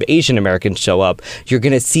a bunch of Asian Americans show up, you're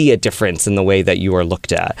going to see a difference in the way that you are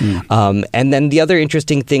looked at. And then the other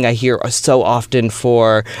interesting thing I hear so often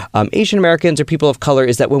for Asian Americans or people of color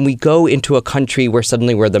is that when we go into a country where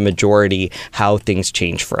suddenly we're the majority, how things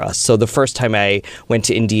change for us. So the first time I went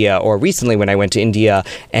to India, or recently when I went to India,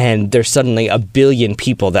 and there's suddenly a billion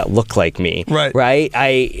people that look like me, right?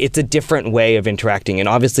 It's a different way of interacting. And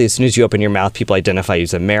obviously, as soon as you open your mouth, people identify you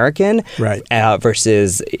as American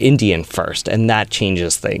versus Indian first, and that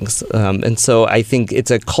changes things. And so I think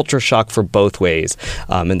it's a culture shock for both ways,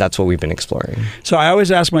 and that's what we've been exploring. So I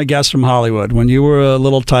always ask my guests from Hollywood, when you were a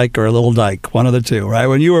little tyke or a little dyke, one of the two, right?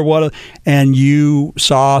 When you were and you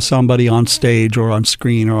saw somebody on stage or on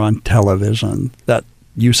screen or on television that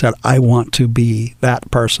you said, I want to be that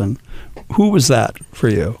person. Who was that for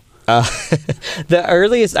you? The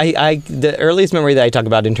earliest memory that I talk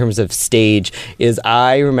about in terms of stage is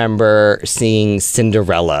I remember seeing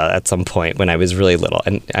Cinderella at some point when I was really little,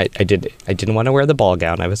 and I didn't want to wear the ball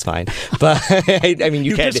gown. I was fine, but I mean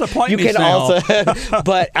you can also.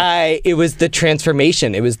 But it was the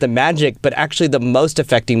transformation. It was the magic. But actually, the most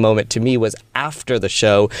affecting moment to me was after the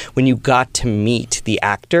show when you got to meet the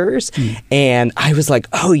actors, and I was like,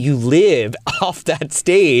 oh, you live off that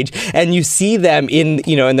stage, and you see them in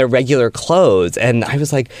their regular clothes. And I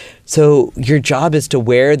was like, so your job is to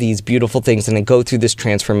wear these beautiful things and then go through this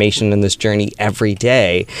transformation and this journey every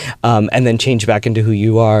day, and then change back into who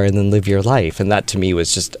you are and then live your life. And that to me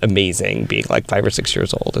was just amazing, being like 5 or 6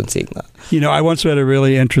 years old and seeing that. I once read a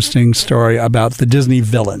really interesting story about the Disney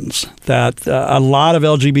villains, that a lot of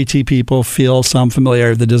LGBT people feel some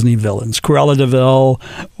familiarity with the Disney villains. Cruella de Vil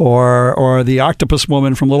or the octopus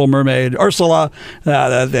woman from Little Mermaid, Ursula.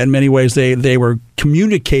 In many ways, they were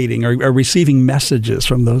communicating or receiving messages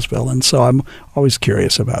from those villains. So I'm always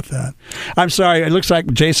curious about that. I'm sorry. It looks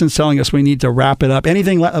like Jason's telling us we need to wrap it up.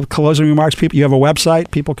 Anything closing remarks? People, you have a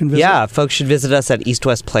website people can visit? Yeah, folks should visit us at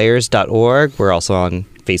eastwestplayers.org. We're also on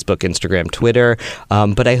Facebook, Instagram, Twitter.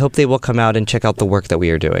 But I hope they will come out and check out the work that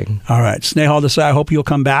we are doing. All right. Snehal Desai, I hope you'll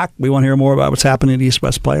come back. We want to hear more about what's happening at East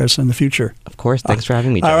West Players in the future. Of course. Thanks for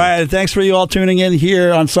having me, John. All right. Thanks for you all tuning in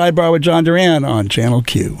here on Sidebar with John Duran on Channel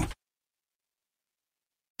Q.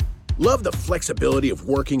 Love the flexibility of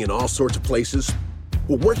working in all sorts of places?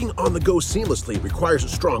 Well, working on the go seamlessly requires a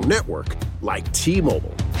strong network like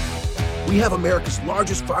T-Mobile. We have America's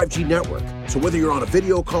largest 5G network, so whether you're on a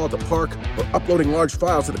video call at the park or uploading large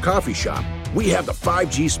files at a coffee shop, we have the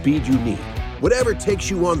 5G speed you need. Whatever takes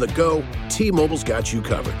you on the go, T-Mobile's got you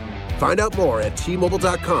covered. Find out more at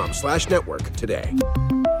T-Mobile.com/network today.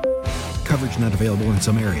 Coverage not available in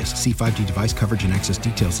some areas. See 5G device coverage and access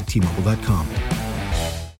details at T-Mobile.com.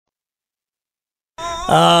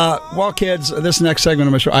 Well, kids, this next segment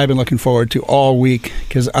of my show I've been looking forward to all week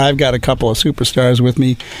because I've got a couple of superstars with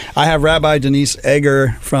me. I have Rabbi Denise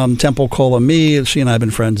Eger from Temple Kol Ami. She and I have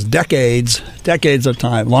been friends decades of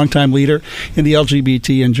time, longtime leader in the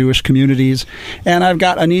LGBT and Jewish communities. And I've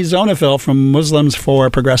got Aniz Zonafil from Muslims for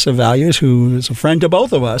Progressive Values, who is a friend to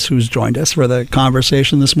both of us, who's joined us for the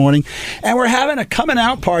conversation this morning. And we're having a coming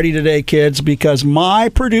out party today, kids, because my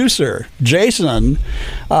producer, Jason,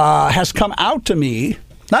 has come out to me.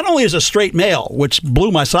 Not only as a straight male, which blew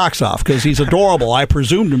my socks off because he's adorable, I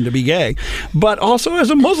presumed him to be gay, but also as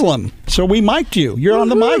a Muslim. So we mic'd you. You're on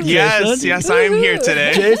the mic, Jason. Yes, I am here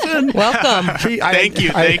today. Jason, welcome. Thank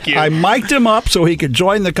you. I mic'd him up so he could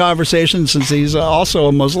join the conversation since he's also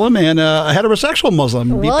a Muslim and a heterosexual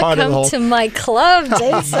Muslim. Welcome to my club,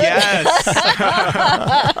 Jason. Yes.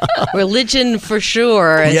 Religion for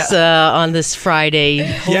sure. It's on this Friday,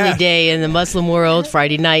 holy day in the Muslim world,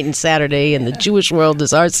 Friday night and Saturday, and the Jewish world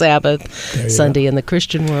is our Sabbath, Sunday in the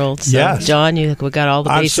Christian world. So, John, we got all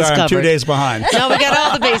the bases covered. I'm 2 days behind. No, we got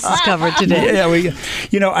all the bases covered today.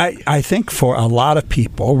 I think for a lot of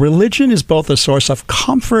people, religion is both a source of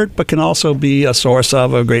comfort, but can also be a source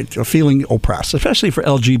of a great feeling oppressed, especially for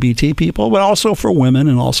LGBT people, but also for women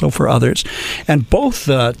and also for others. And both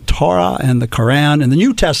the Torah and the Quran and the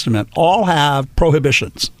New Testament all have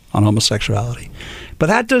prohibitions on homosexuality. But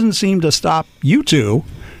that doesn't seem to stop you two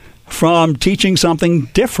from teaching something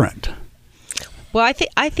different. Well,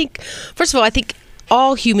 I think first of all, I think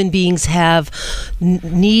all human beings have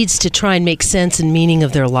needs to try and make sense and meaning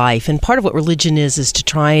of their life. And part of what religion is to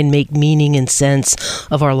try and make meaning and sense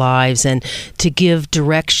of our lives and to give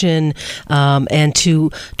direction and to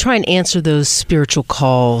try and answer those spiritual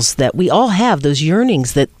calls that we all have, those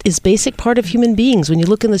yearnings that is basic part of human beings. When you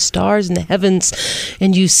look in the stars and the heavens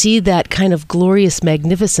and you see that kind of glorious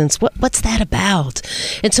magnificence, what's that about?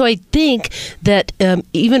 And so I think that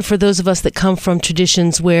even for those of us that come from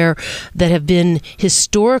traditions that have been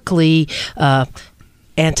historically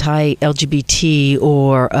anti-LGBT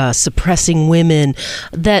or suppressing women,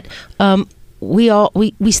 that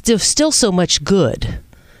we still so much good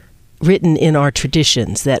written in our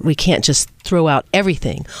traditions that we can't just throw out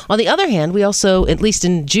everything. On the other hand, we also, at least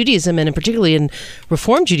in Judaism and particularly in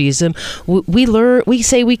Reform Judaism, we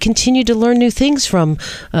say we continue to learn new things from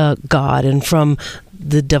God and from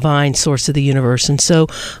the divine source of the universe. And so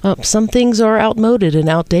some things are outmoded and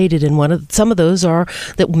outdated, and some of those are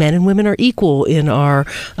that men and women are equal in our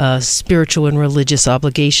spiritual and religious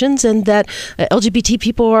obligations, and that LGBT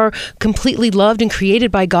people are completely loved and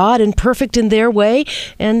created by God and perfect in their way.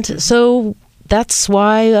 And so that's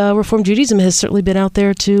why Reform Judaism has certainly been out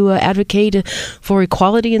there to advocate for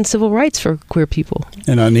equality and civil rights for queer people.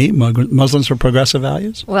 And Anit, Muslims for progressive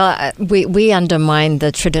values? Well, we undermine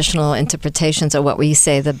the traditional interpretations of what we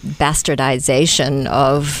say the bastardization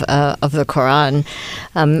of the Quran.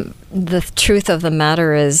 The truth of the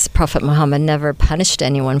matter is Prophet Muhammad never punished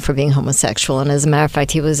anyone for being homosexual. And as a matter of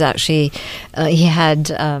fact, he was actually, he had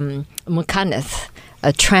mukanith,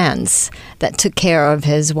 a trans that took care of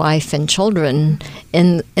his wife and children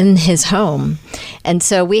in his home. And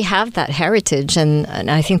so we have that heritage, and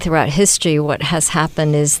I think throughout history what has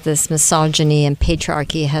happened is this misogyny and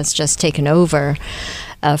patriarchy has just taken over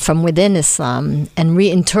from within Islam and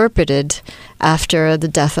reinterpreted after the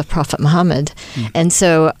death of Prophet Muhammad. And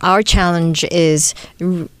so our challenge is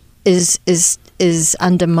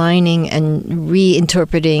undermining and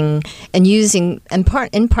reinterpreting and using, in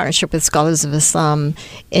partnership with scholars of Islam,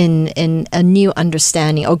 in a new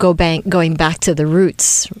understanding, or going back to the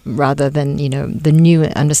roots rather than the new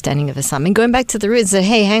understanding of Islam, and going back to the roots that,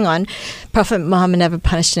 hey, hang on, Prophet Muhammad never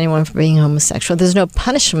punished anyone for being homosexual. There's no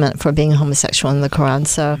punishment for being homosexual in the Quran.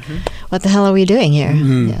 So, what the hell are we doing here?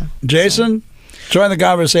 Yeah. Jason, join the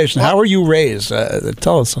conversation. How were you raised?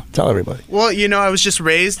 Tell everybody. Well, I was just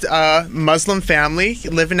raised Muslim family,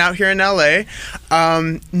 living out here in LA.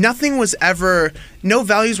 Nothing was ever, no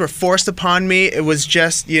values were forced upon me. It was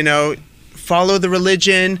just, follow the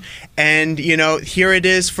religion and, here it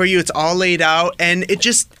is for you. It's all laid out. And it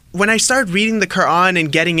just, when I started reading the Quran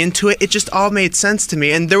and getting into it, it just all made sense to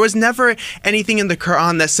me. And there was never anything in the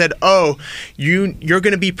Quran that said, oh, you're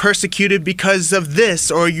going to be persecuted because of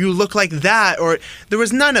this, or you look like that, or there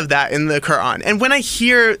was none of that in the Quran. And when I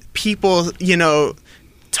hear people,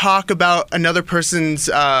 talk about another person's,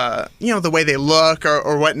 the way they look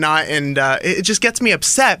or whatnot, and it just gets me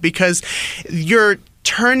upset because you're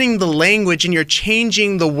turning the language and you're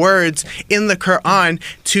changing the words in the Quran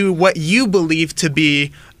to what you believe to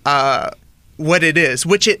be what it is,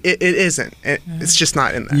 which it isn't. It's just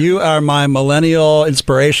not in there. You are my millennial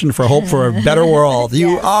inspiration for hope for a better world.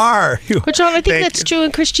 You are. But John, I think that's true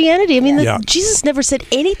in Christianity. I mean, Jesus never said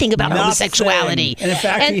anything about homosexuality. And in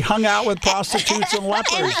fact, he hung out with prostitutes and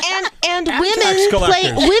lepers. And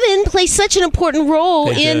women play such an important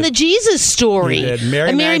role in the Jesus story.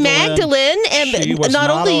 Mary Magdalene, and she was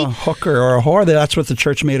not only a hooker or a whore. That's what the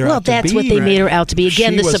church made her out to be. Well, that's what they made her out to be.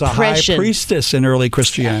 Again, the suppression. She was a high priestess in early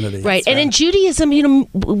Christianity. Right. And in Judaism,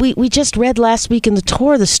 we just read last week in the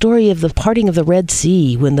Torah the story of the parting of the Red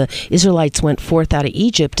Sea when the Israelites went forth out of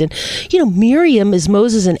Egypt. And, Miriam is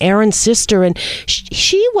Moses and Aaron's sister, and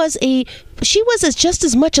she was just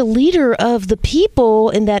as much a leader of the people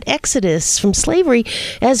in that exodus from slavery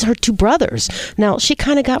as her two brothers. Now, she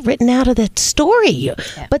kind of got written out of that story. Yeah.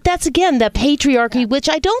 But that's, again, that patriarchy, which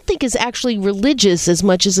I don't think is actually religious as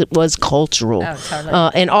much as it was cultural. Oh,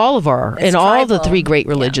 totally. In all the three great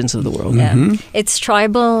religions of the world. Yeah. It's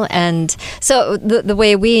tribal, and so the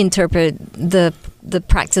way we interpret the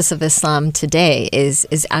practice of Islam today is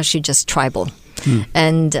actually just tribal.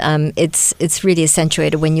 And it's really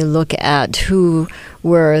accentuated when you look at who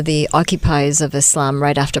were the occupiers of Islam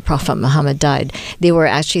right after Prophet Muhammad died. They were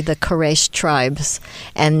actually the Quraysh tribes.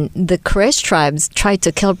 And the Quraysh tribes tried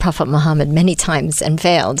to kill Prophet Muhammad many times and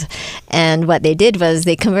failed. And what they did was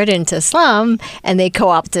they converted into Islam and they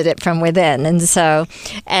co-opted it from within.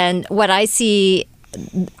 And what I see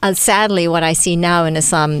sadly, what I see now in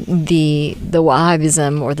Islam, the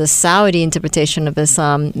Wahhabism or the Saudi interpretation of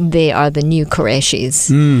Islam, they are the new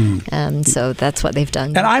Qurayshis. So that's what they've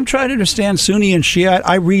done. And I'm trying to understand Sunni and Shiite.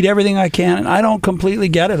 I read everything I can, and I don't completely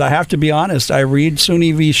get it. I have to be honest. I read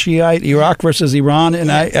Sunni v. Shiite, Iraq versus Iran,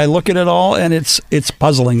 and I look at it all, and it's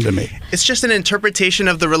puzzling to me. It's just an interpretation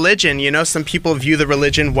of the religion. Some people view the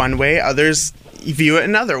religion one way, others view it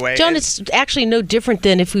another way. John, it's actually no different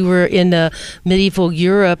than if we were in medieval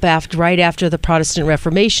Europe right after the Protestant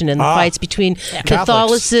Reformation and the fights between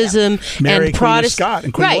Catholicism and Protestant.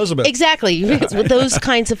 And Queen Elizabeth. Exactly. Those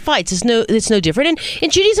kinds of fights. It's no different. And in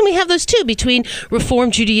Judaism, we have those too, between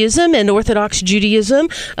Reform Judaism and Orthodox Judaism.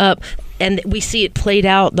 And we see it played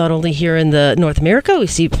out not only here in North America, we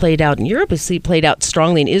see it played out in Europe, we see it played out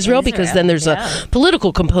strongly in Israel, because then there's a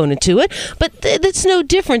political component to it. But that's no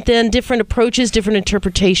different than different approaches, different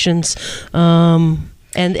interpretations. And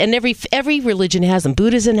every religion has them.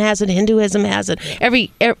 Buddhism has it. Hinduism has it.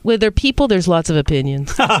 Where there are people, there's lots of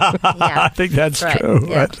opinions. I think that's true.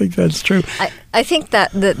 Yeah. I think that's true. I think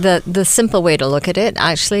that the simple way to look at it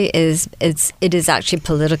actually is it is actually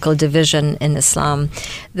political division in Islam.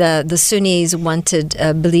 The Sunnis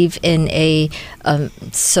believe in a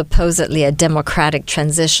supposedly a democratic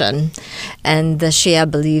transition, and the Shia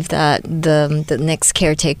believe that the next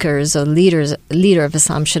caretakers or leader of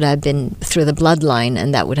Islam should have been through the bloodline,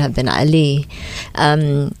 and that would have been Ali,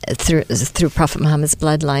 through Prophet Muhammad's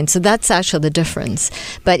bloodline. So that's actually the difference.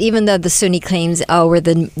 But even though the Sunni claims, we're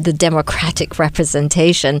the democratic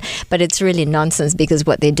representation, but it's really nonsense, because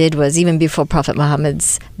what they did was, even before Prophet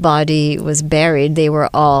Muhammad's body was buried, they were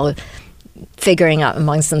all figuring out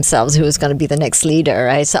amongst themselves who was going to be the next leader,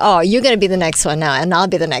 right? So, you're going to be the next one now, and I'll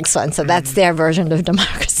be the next one. So that's their version of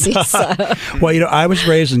democracy. So. Well, I was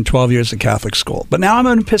raised in 12 years of Catholic school, but now I'm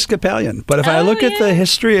an Episcopalian. But if I look at the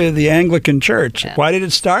history of the Anglican Church, why did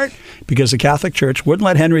it start? Because the Catholic Church wouldn't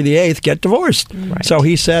let Henry VIII get divorced. Right. So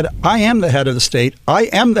he said, I am the head of the state. I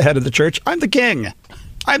am the head of the church. I'm the king.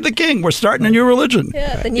 I'm the king. We're starting a new religion.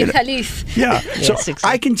 Yeah, the new caliph. Yeah. So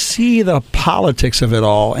I can see the politics of it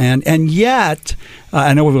all. And yet,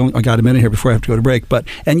 I know we've only got a minute here before I have to go to break,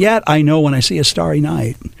 and yet I know when I see a starry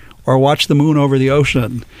night or watch the moon over the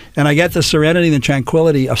ocean, and I get the serenity and the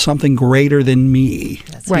tranquility of something greater than me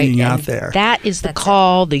being out there. That is the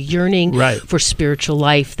call, the yearning for spiritual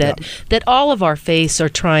life that all of our faiths are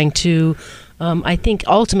trying to, I think,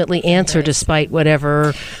 ultimately answer, despite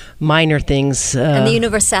whatever minor things. And the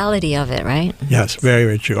universality of it, right? Yes, very,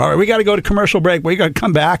 very true. All right, we got to go to commercial break. We got to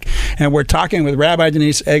come back, and we're talking with Rabbi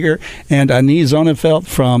Denise Egger and Ani Zonenfeld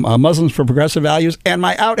from Muslims for Progressive Values, and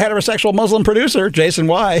my out heterosexual Muslim producer, Jason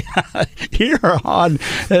Y, here on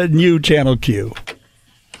New Channel Q.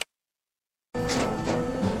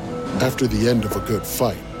 After the end of a good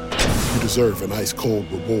fight, you deserve an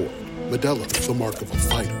ice-cold reward. Modelo, the mark of a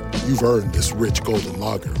fighter. You've earned this rich golden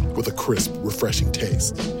lager with a crisp, refreshing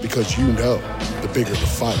taste. Because you know, the bigger the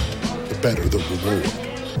fight, the better the reward.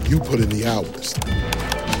 You put in the hours,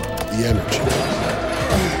 the energy,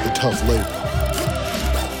 the tough labor.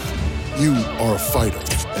 You are a fighter,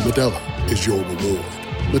 and Modelo is your reward.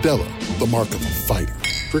 Modelo, the mark of a fighter.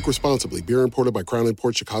 Drink responsibly. Beer imported by Crown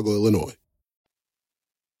Imports, Chicago, Illinois.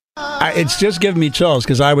 It's just given me chills,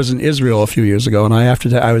 because I was in Israel a few years ago, and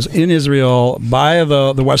I was in Israel by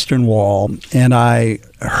the Western Wall, and I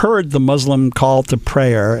heard the Muslim call to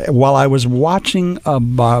prayer while I was watching a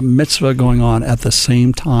bar mitzvah going on at the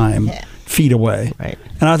same time, feet away. Right.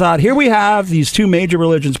 And I thought, here we have these two major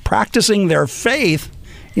religions practicing their faith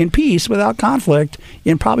in peace without conflict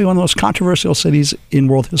in probably one of the most controversial cities in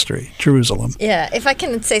world history, Jerusalem. Yeah, if I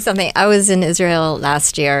can say something, I was in Israel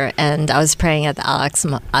last year, and I was praying at the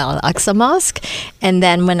Al-Aqsa Mosque, and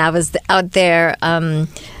then when I was out there,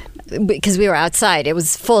 because we were outside, it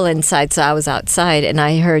was full inside, so I was outside, and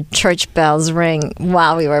I heard church bells ring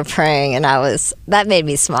while we were praying, and that made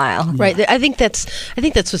me smile. Right. I think that's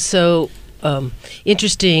what's so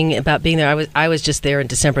interesting about being there. I was just there in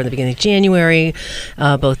December and the beginning of January,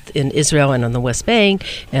 both in Israel and on the West Bank,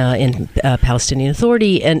 in Palestinian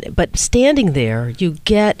Authority. But standing there, you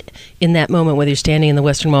get in that moment, whether you're standing in the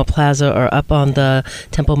Western Mall Plaza or up on the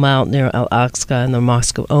Temple Mount near Al-Aqsa and the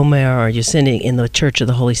Mosque of Omer, or you're sitting in the Church of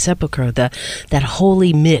the Holy Sepulchre, that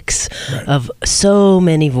holy mix of so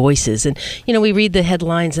many voices. And we read the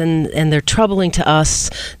headlines, and they're troubling to us,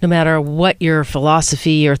 no matter what your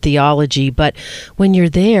philosophy or theology. But when you're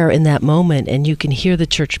there in that moment, and you can hear the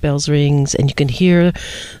church bells rings, and you can hear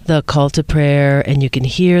the call to prayer, and you can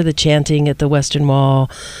hear the chanting at the Western Wall,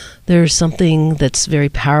 there's something that's very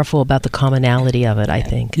powerful about the commonality of it, I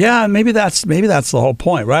think. Yeah, maybe that's the whole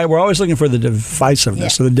point, right? We're always looking for the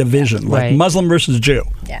divisiveness or the division, like Muslim versus Jew,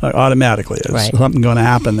 automatically. There's something going to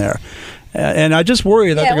happen there. And I just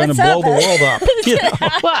worry that they're going to blow the world up. You know?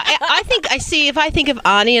 Well, if I think if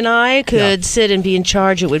Ani and I could sit and be in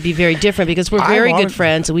charge, it would be very different because we're very good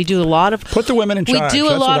friends and we do a lot of... Put the women in charge. We do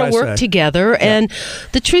a lot of work together. And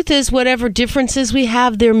the truth is, whatever differences we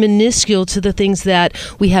have, they're minuscule to the things that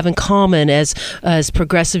we have in common as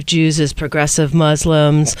progressive Jews, as progressive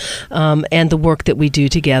Muslims, and the work that we do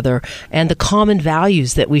together. And the common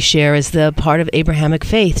values that we share as the part of Abrahamic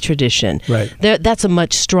faith tradition. Right. That's a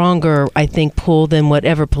much stronger, I think, pull than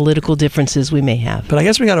whatever political differences we may have. But I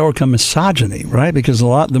guess we got to overcome misogyny, right? Because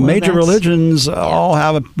the major religions all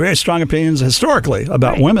have very strong opinions historically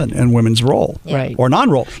about women and women's role, or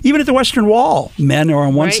non-role. Even at the Western Wall, men are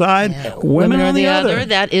on one side, women on the other.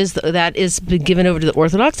 That is been given over to the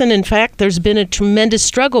Orthodox, and in fact, there's been a tremendous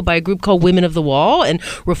struggle by a group called Women of the Wall and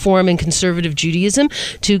Reform and Conservative Judaism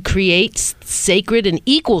to create sacred and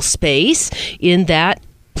equal space in that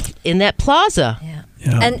plaza.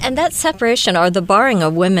 Yeah. And that separation or the barring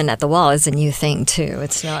of women at the wall is a new thing too.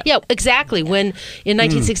 It's not. Yeah, exactly. When in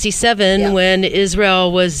 1967, when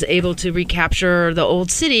Israel was able to recapture the old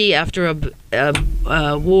city after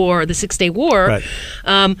a war, the 6-Day War.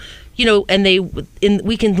 Right.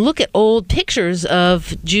 We can look at old pictures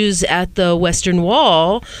of Jews at the Western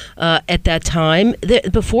Wall at that time.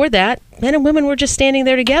 Before that, men and women were just standing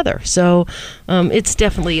there together. So it's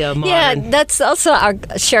definitely a modern... Yeah, that's also our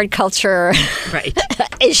shared culture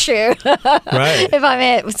issue. Right. If I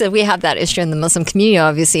may, so we have that issue in the Muslim community,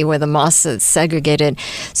 obviously, where the mosque is segregated.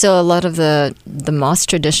 So a lot of the mosque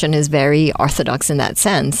tradition is very Orthodox in that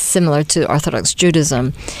sense, similar to Orthodox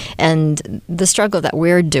Judaism. And the struggle that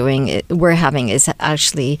we're having is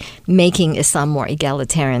actually making Islam more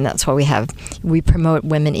egalitarian. That's why we promote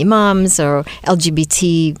women imams or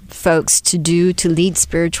LGBT folks to lead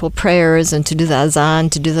spiritual prayers and to do the azan,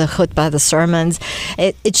 to do the khutbah, the sermons.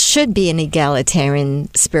 It should be an egalitarian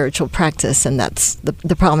spiritual practice, and that's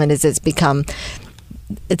the problem is it's become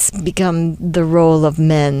the role of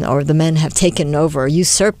men, or the men have taken over,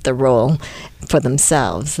 usurped the role for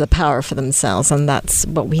themselves, the power for themselves, and that's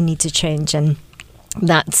what we need to change. And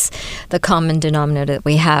that's the common denominator that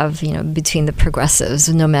we have, between the progressives,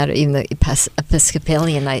 no matter even the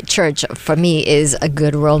Episcopalian Church, for me, is a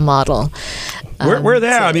good role model. We're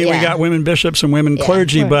there. We got women bishops and women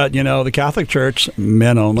clergy, but, the Catholic Church,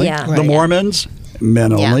 men only. Yeah. The Mormons,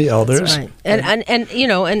 men only, elders. Right. And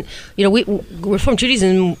Reformed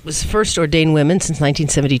Judaism was first ordained women since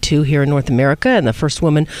 1972 here in North America, and the first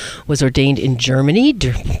woman was ordained in Germany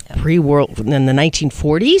pre-world in the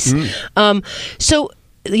 1940s. So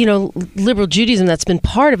liberal Judaism, that's been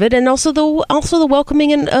part of it, and also the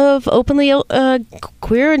welcoming of openly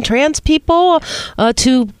queer and trans people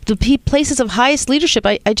to the places of highest leadership.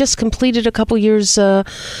 I just completed a couple years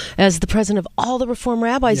as the president of all the Reform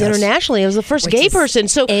rabbis internationally. I was the first gay person.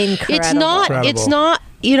 So it's not.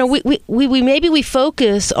 We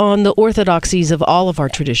focus on the orthodoxies of all of our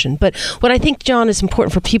tradition. But what I think, John, is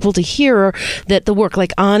important for people to hear that the work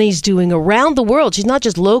like Ani's doing around the world, she's not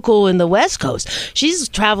just local in the West Coast. She's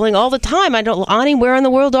traveling all the time. Ani, where in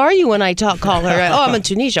the world are you when I call her? Oh, I'm in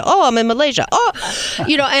Tunisia. Oh, I'm in Malaysia. Oh,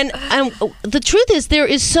 and the truth is there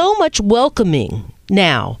is so much welcoming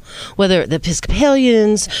now, whether the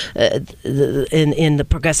Episcopalians, in the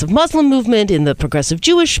progressive Muslim movement, in the progressive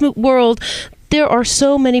Jewish world, there are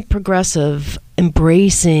so many progressive,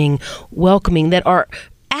 embracing, welcoming that are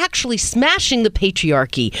actually smashing the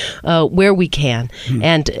patriarchy where we can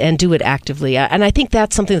and do it actively. And I think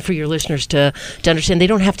that's something for your listeners to understand. They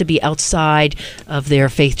don't have to be outside of their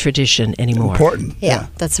faith tradition anymore. Important. Yeah,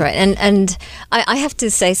 that's right. And I have to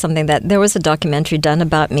say something, that there was a documentary done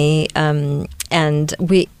about me, and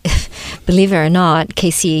we, believe it or not,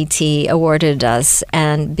 KCAT awarded us,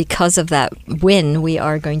 and because of that win, we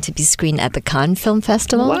are going to be screened at the Cannes Film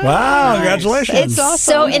Festival. Wow, congratulations. It's awesome.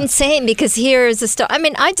 So insane, because here's a story.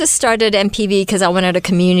 I just started MPV because I wanted a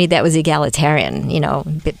community that was egalitarian,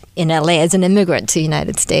 in LA as an immigrant to the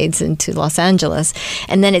United States and to Los Angeles.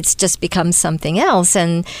 And then it's just become something else.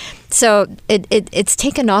 And so it's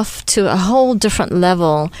taken off to a whole different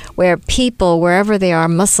level where people, wherever they are,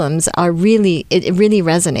 Muslims, it really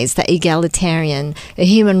resonates, that egalitarian,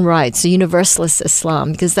 human rights, universalist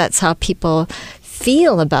Islam, because that's how people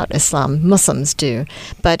feel about Islam. Muslims do.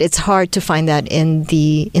 But it's hard to find that in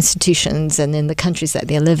the institutions and in the countries that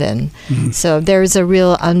they live in. Mm-hmm. So there's a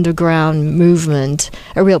real underground movement,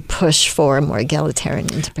 a real push for a more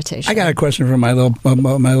egalitarian interpretation. I got a question from my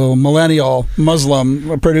little millennial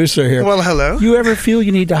Muslim producer here. Well, hello. You ever feel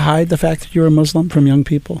you need to hide the fact that you're a Muslim from young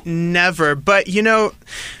people? Never. But,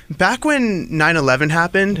 back when 9/11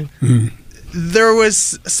 happened, there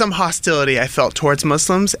was some hostility I felt towards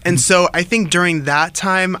Muslims. And so I think during that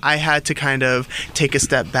time, I had to kind of take a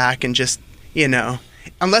step back and just,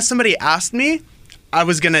 unless somebody asked me, I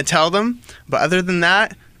was going to tell them. But other than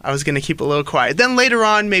that, I was going to keep a little quiet. Then later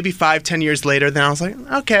on, maybe 5-10 years later, then I was like,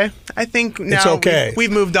 okay, I think now it's okay.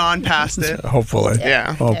 We've moved on past it. Hopefully.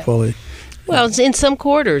 Yeah. Hopefully. Well, it's in some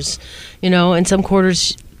quarters, in some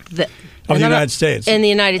quarters that... Of the United States. In the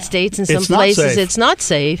United States, in some places, it's not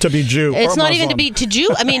safe to be Jew. It's or not Muslim. even to be Jew.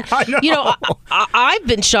 I mean, I've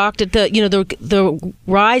been shocked at the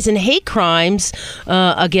rise in hate crimes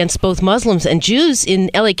against both Muslims and Jews in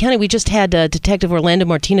LA County. We just had Detective Orlando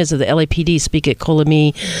Martinez of the LAPD speak at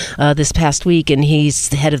Colimi this past week, and he's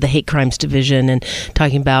the head of the hate crimes division, and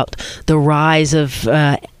talking about the rise of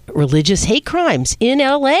religious hate crimes in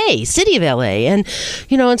LA, city of LA. And,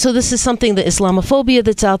 and so this is something, the Islamophobia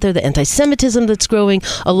that's out there, the anti-Semitism that's growing,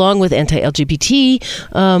 along with anti-LGBT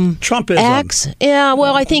Trumpism. acts. Yeah,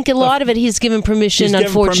 well, I think a lot of it he's given permission,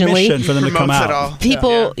 unfortunately. Permission for them to come out.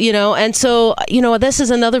 People, and so, this is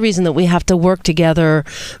another reason that we have to work together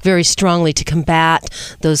very strongly to combat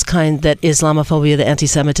those that Islamophobia, the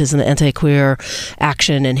anti-Semitism, the anti-queer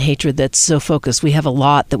action and hatred that's so focused. We have a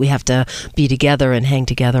lot that we have to be together and hang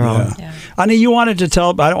together. Yeah. Ani, you wanted to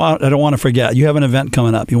tell, I don't want to forget, you have an event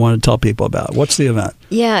coming up you want to tell people about. What's the event?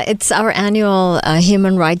 Yeah, it's our annual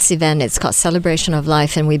human rights event. It's called Celebration of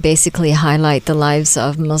Life, and we basically highlight the lives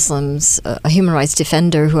of Muslims, a human rights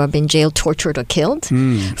defender who have been jailed, tortured, or killed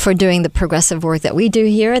for doing the progressive work that we do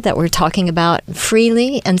here, that we're talking about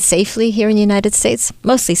freely and safely here in the United States,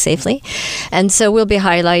 mostly safely. And so we'll be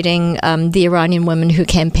highlighting the Iranian women who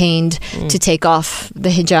campaigned to take off the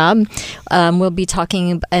hijab. We'll be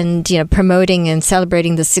talking and promoting and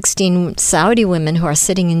celebrating the 16 Saudi women who are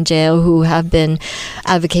sitting in jail who have been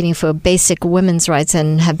advocating for basic women's rights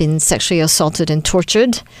and have been sexually assaulted and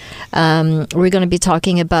tortured. We're going to be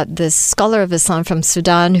talking about this scholar of Islam from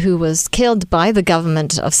Sudan who was killed by the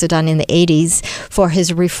government of Sudan in the 80s for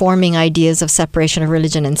his reforming ideas of separation of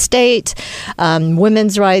religion and state,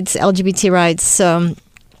 women's rights, LGBT rights.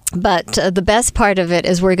 But the best part of it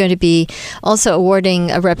is we're going to be also awarding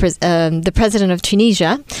the president of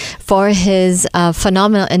Tunisia for his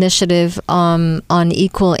phenomenal initiative on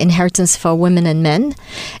equal inheritance for women and men.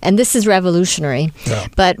 And this is revolutionary. Yeah.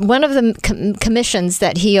 But one of the commissions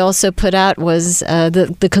that he also put out was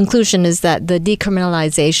the conclusion is that the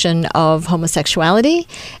decriminalization of homosexuality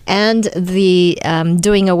and the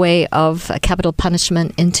doing away of capital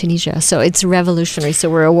punishment in Tunisia. So it's revolutionary. So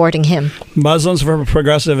we're awarding him. Muslims for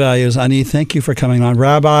Progressive Values. Ani, thank you for coming on.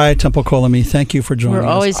 Rabbi Temple Kolami, thank you for joining us. We're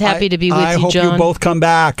always happy to be with you, John. I hope you both come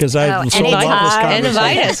back because I so love this conversation. And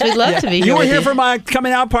invite us. We'd love to be here. You were here for my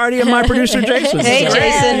coming out party and my producer, Jason. Hey,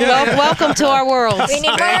 Jason. Welcome to our world. We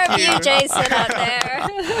need more of you, Jason, out there.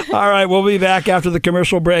 All right, we'll be back after the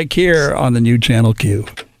commercial break here on the new Channel Q.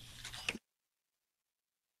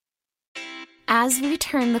 As we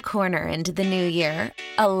turn the corner into the new year,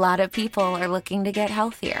 a lot of people are looking to get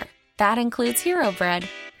healthier. That includes Hero Bread,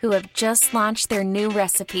 who have just launched their new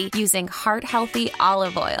recipe using heart-healthy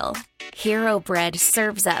olive oil. Hero Bread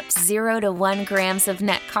serves up 0 to 1 grams of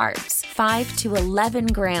net carbs, 5 to 11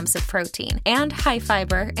 grams of protein, and high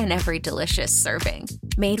fiber in every delicious serving.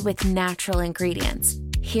 Made with natural ingredients,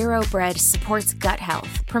 Hero Bread supports gut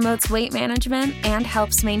health, promotes weight management, and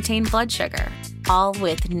helps maintain blood sugar. All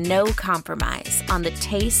with no compromise on the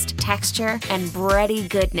taste, texture, and bready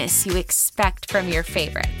goodness you expect from your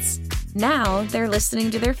favorites. Now they're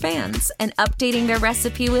listening to their fans and updating their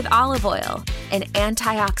recipe with olive oil, an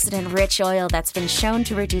antioxidant-rich oil that's been shown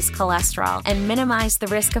to reduce cholesterol and minimize the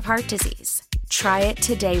risk of heart disease. Try it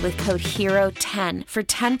today with code HERO10 for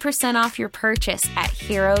 10% off your purchase at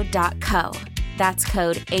hero.co. That's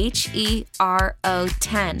code HERO10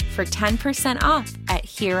 for 10% off at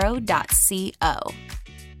hero.co.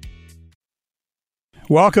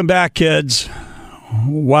 Welcome back, kids.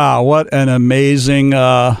 Wow, what an amazing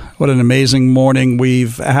morning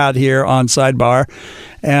we've had here on Sidebar.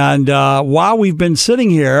 And while we've been sitting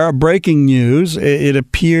here, breaking news, it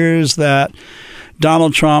appears that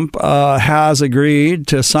Donald Trump has agreed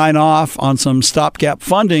to sign off on some stopgap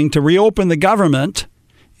funding to reopen the government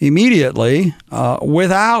immediately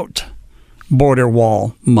without border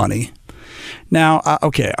wall money. Now,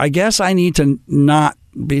 okay, I guess I need to not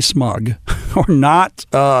be smug or not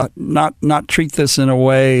treat this in a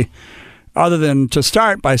way other than to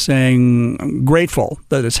start by saying I'm grateful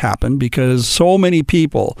that it's happened, because so many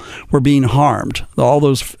people were being harmed. All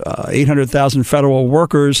those 800,000 federal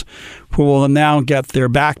workers who will now get their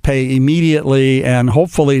back pay immediately and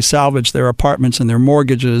hopefully salvage their apartments and their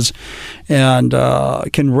mortgages and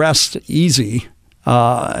can rest easy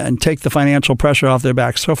and take the financial pressure off their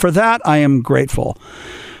backs. So for that, I am grateful.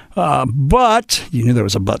 But you knew there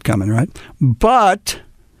was a but coming, right? But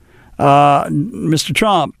Mr.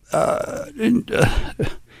 Trump,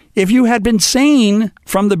 if you had been sane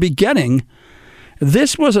from the beginning,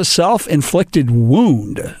 this was a self-inflicted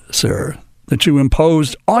wound, sir, that you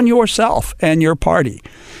imposed on yourself and your party.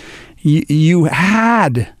 You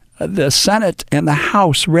had the Senate and the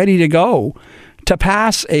House ready to go to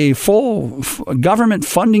pass a full government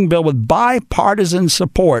funding bill with bipartisan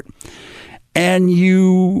support. And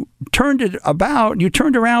you turned it about. You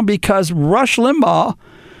turned around because Rush Limbaugh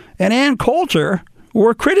and Ann Coulter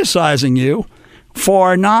were criticizing you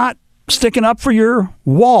for not sticking up for your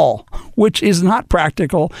wall, which is not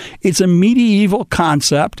practical. It's a medieval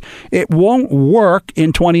concept. It won't work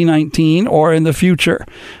in 2019 or in the future.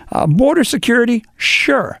 Border security,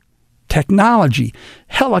 sure. Technology,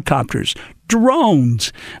 helicopters,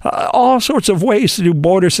 drones, all sorts of ways to do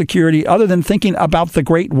border security other than thinking about the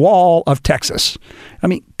Great Wall of Texas. I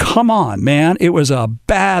mean, come on, man. It was a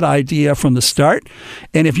bad idea from the start.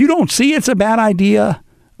 And if you don't see it's a bad idea,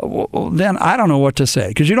 then I don't know what to say,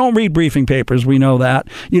 because you don't read briefing papers. We know that.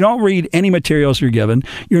 You don't read any materials you're given.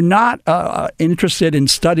 You're not interested in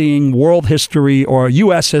studying world history or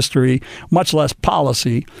U.S. history, much less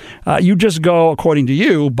policy. You just go, according to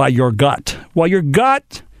you, by your gut. Well, your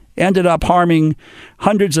gut ended up harming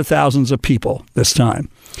hundreds of thousands of people this time.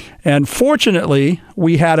 And fortunately,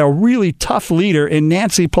 we had a really tough leader in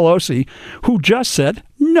Nancy Pelosi who just said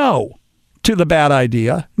no to the bad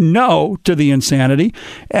idea, no to the insanity,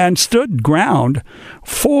 and stood ground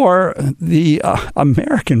for the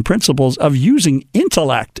American principles of using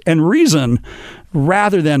intellect and reason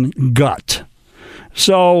rather than gut.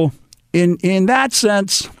 So in that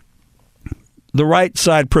sense, the right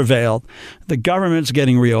side prevailed. The government's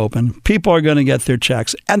getting reopened. People are going to get their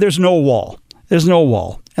checks. And there's no wall. There's no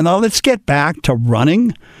wall. And now let's get back to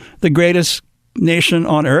running the greatest nation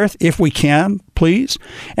on earth, if we can, please.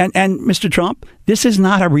 And Mr. Trump, this is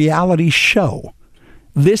not a reality show.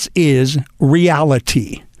 This is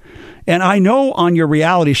reality. And I know on your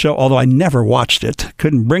reality show, although I never watched it,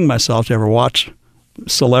 couldn't bring myself to ever watch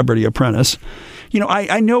Celebrity Apprentice,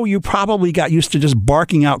 I know you probably got used to just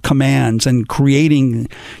barking out commands and creating,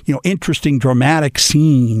 interesting dramatic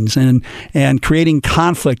scenes and creating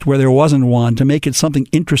conflict where there wasn't one to make it something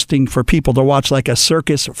interesting for people to watch, like a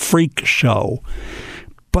circus freak show.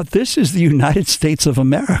 But this is the United States of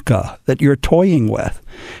America that you're toying with.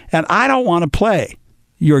 And I don't want to play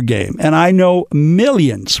your game. And I know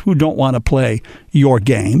millions who don't want to play your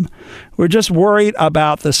game. We're just worried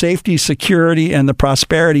about the safety, security, and the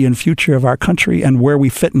prosperity and future of our country and where we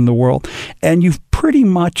fit in the world. And you've pretty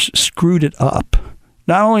much screwed it up.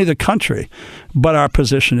 Not only the country, but our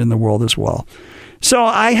position in the world as well. So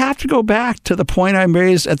I have to go back to the point I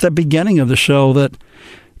raised at the beginning of the show that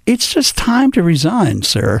it's just time to resign,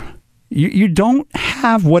 sir. You don't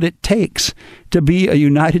have what it takes to be a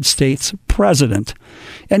United States president.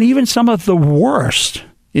 And even some of the worst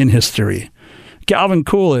in history, Calvin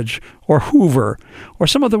Coolidge or Hoover or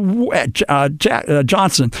some of the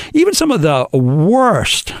Johnson, even some of the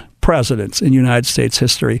worst presidents in United States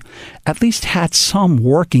history at least had some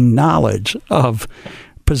working knowledge of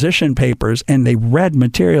position papers, and they read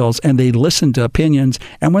materials and they listened to opinions.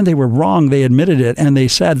 And when they were wrong, they admitted it, and they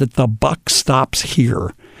said that the buck stops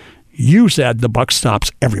here. You said the buck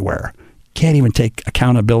stops everywhere. Can't even take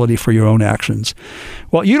accountability for your own actions.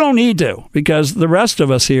 Well, you don't need to, because the rest of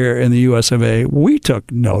us here in the US of A, we took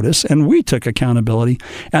notice and we took accountability.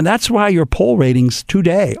 And that's why your poll ratings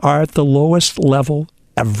today are at the lowest level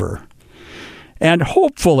ever. And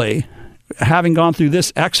hopefully, having gone through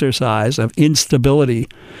this exercise of instability,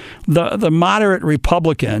 the moderate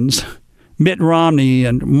Republicans, Mitt Romney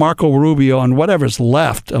and Marco Rubio and whatever's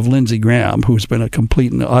left of Lindsey Graham, who's been a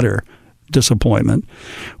complete and utter disappointment,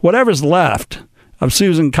 whatever's left of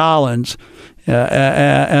Susan Collins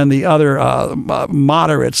and the other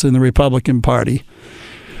moderates in the Republican Party,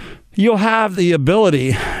 you'll have the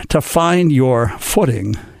ability to find your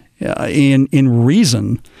footing in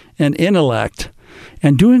reason and intellect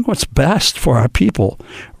and doing what's best for our people,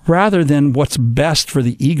 rather than what's best for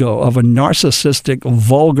the ego of a narcissistic,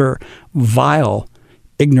 vulgar, vile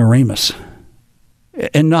ignoramus.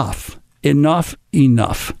 Enough. enough.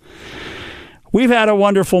 We've had a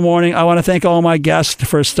wonderful morning. I want to thank all my guests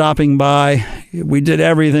for stopping by. We did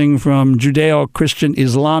everything from Judeo-Christian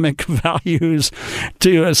Islamic values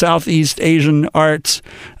to Southeast Asian arts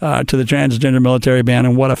to the transgender military band,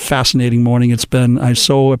 and what a fascinating morning it's been. I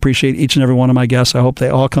so appreciate each and every one of my guests. I hope they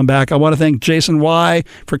all come back. I want to thank Jason Y.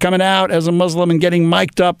 for coming out as a Muslim and getting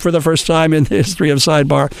mic'd up for the first time in the history of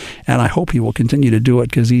Sidebar, and I hope he will continue to do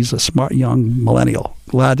it because he's a smart young millennial.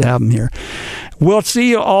 Glad to have him here. We'll see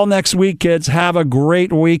you all next week, kids. Have a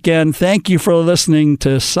great weekend. Thank you for listening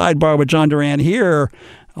to Sidebar with John Duran here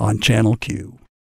on Channel Q.